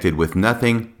connected with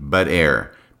nothing but air,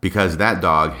 because that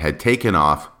dog had taken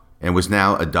off and was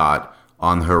now a dot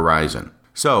on the horizon.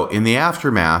 So, in the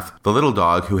aftermath, the little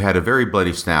dog, who had a very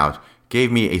bloody snout,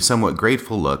 gave me a somewhat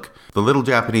grateful look. The little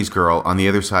Japanese girl on the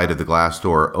other side of the glass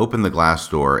door opened the glass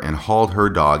door and hauled her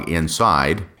dog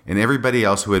inside, and everybody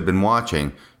else who had been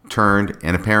watching turned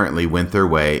and apparently went their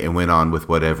way and went on with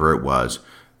whatever it was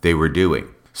they were doing.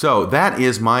 So, that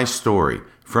is my story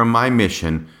from my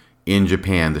mission in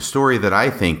Japan, the story that I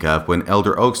think of when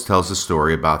Elder Oaks tells the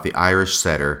story about the Irish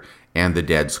setter and the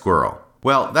dead squirrel.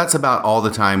 Well, that's about all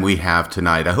the time we have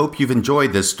tonight. I hope you've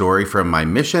enjoyed this story from my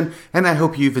mission, and I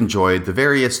hope you've enjoyed the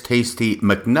various tasty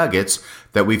McNuggets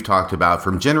that we've talked about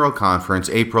from General Conference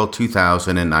April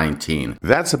 2019.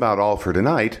 That's about all for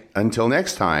tonight. Until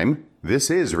next time,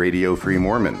 this is Radio Free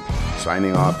Mormon,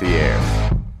 signing off the air.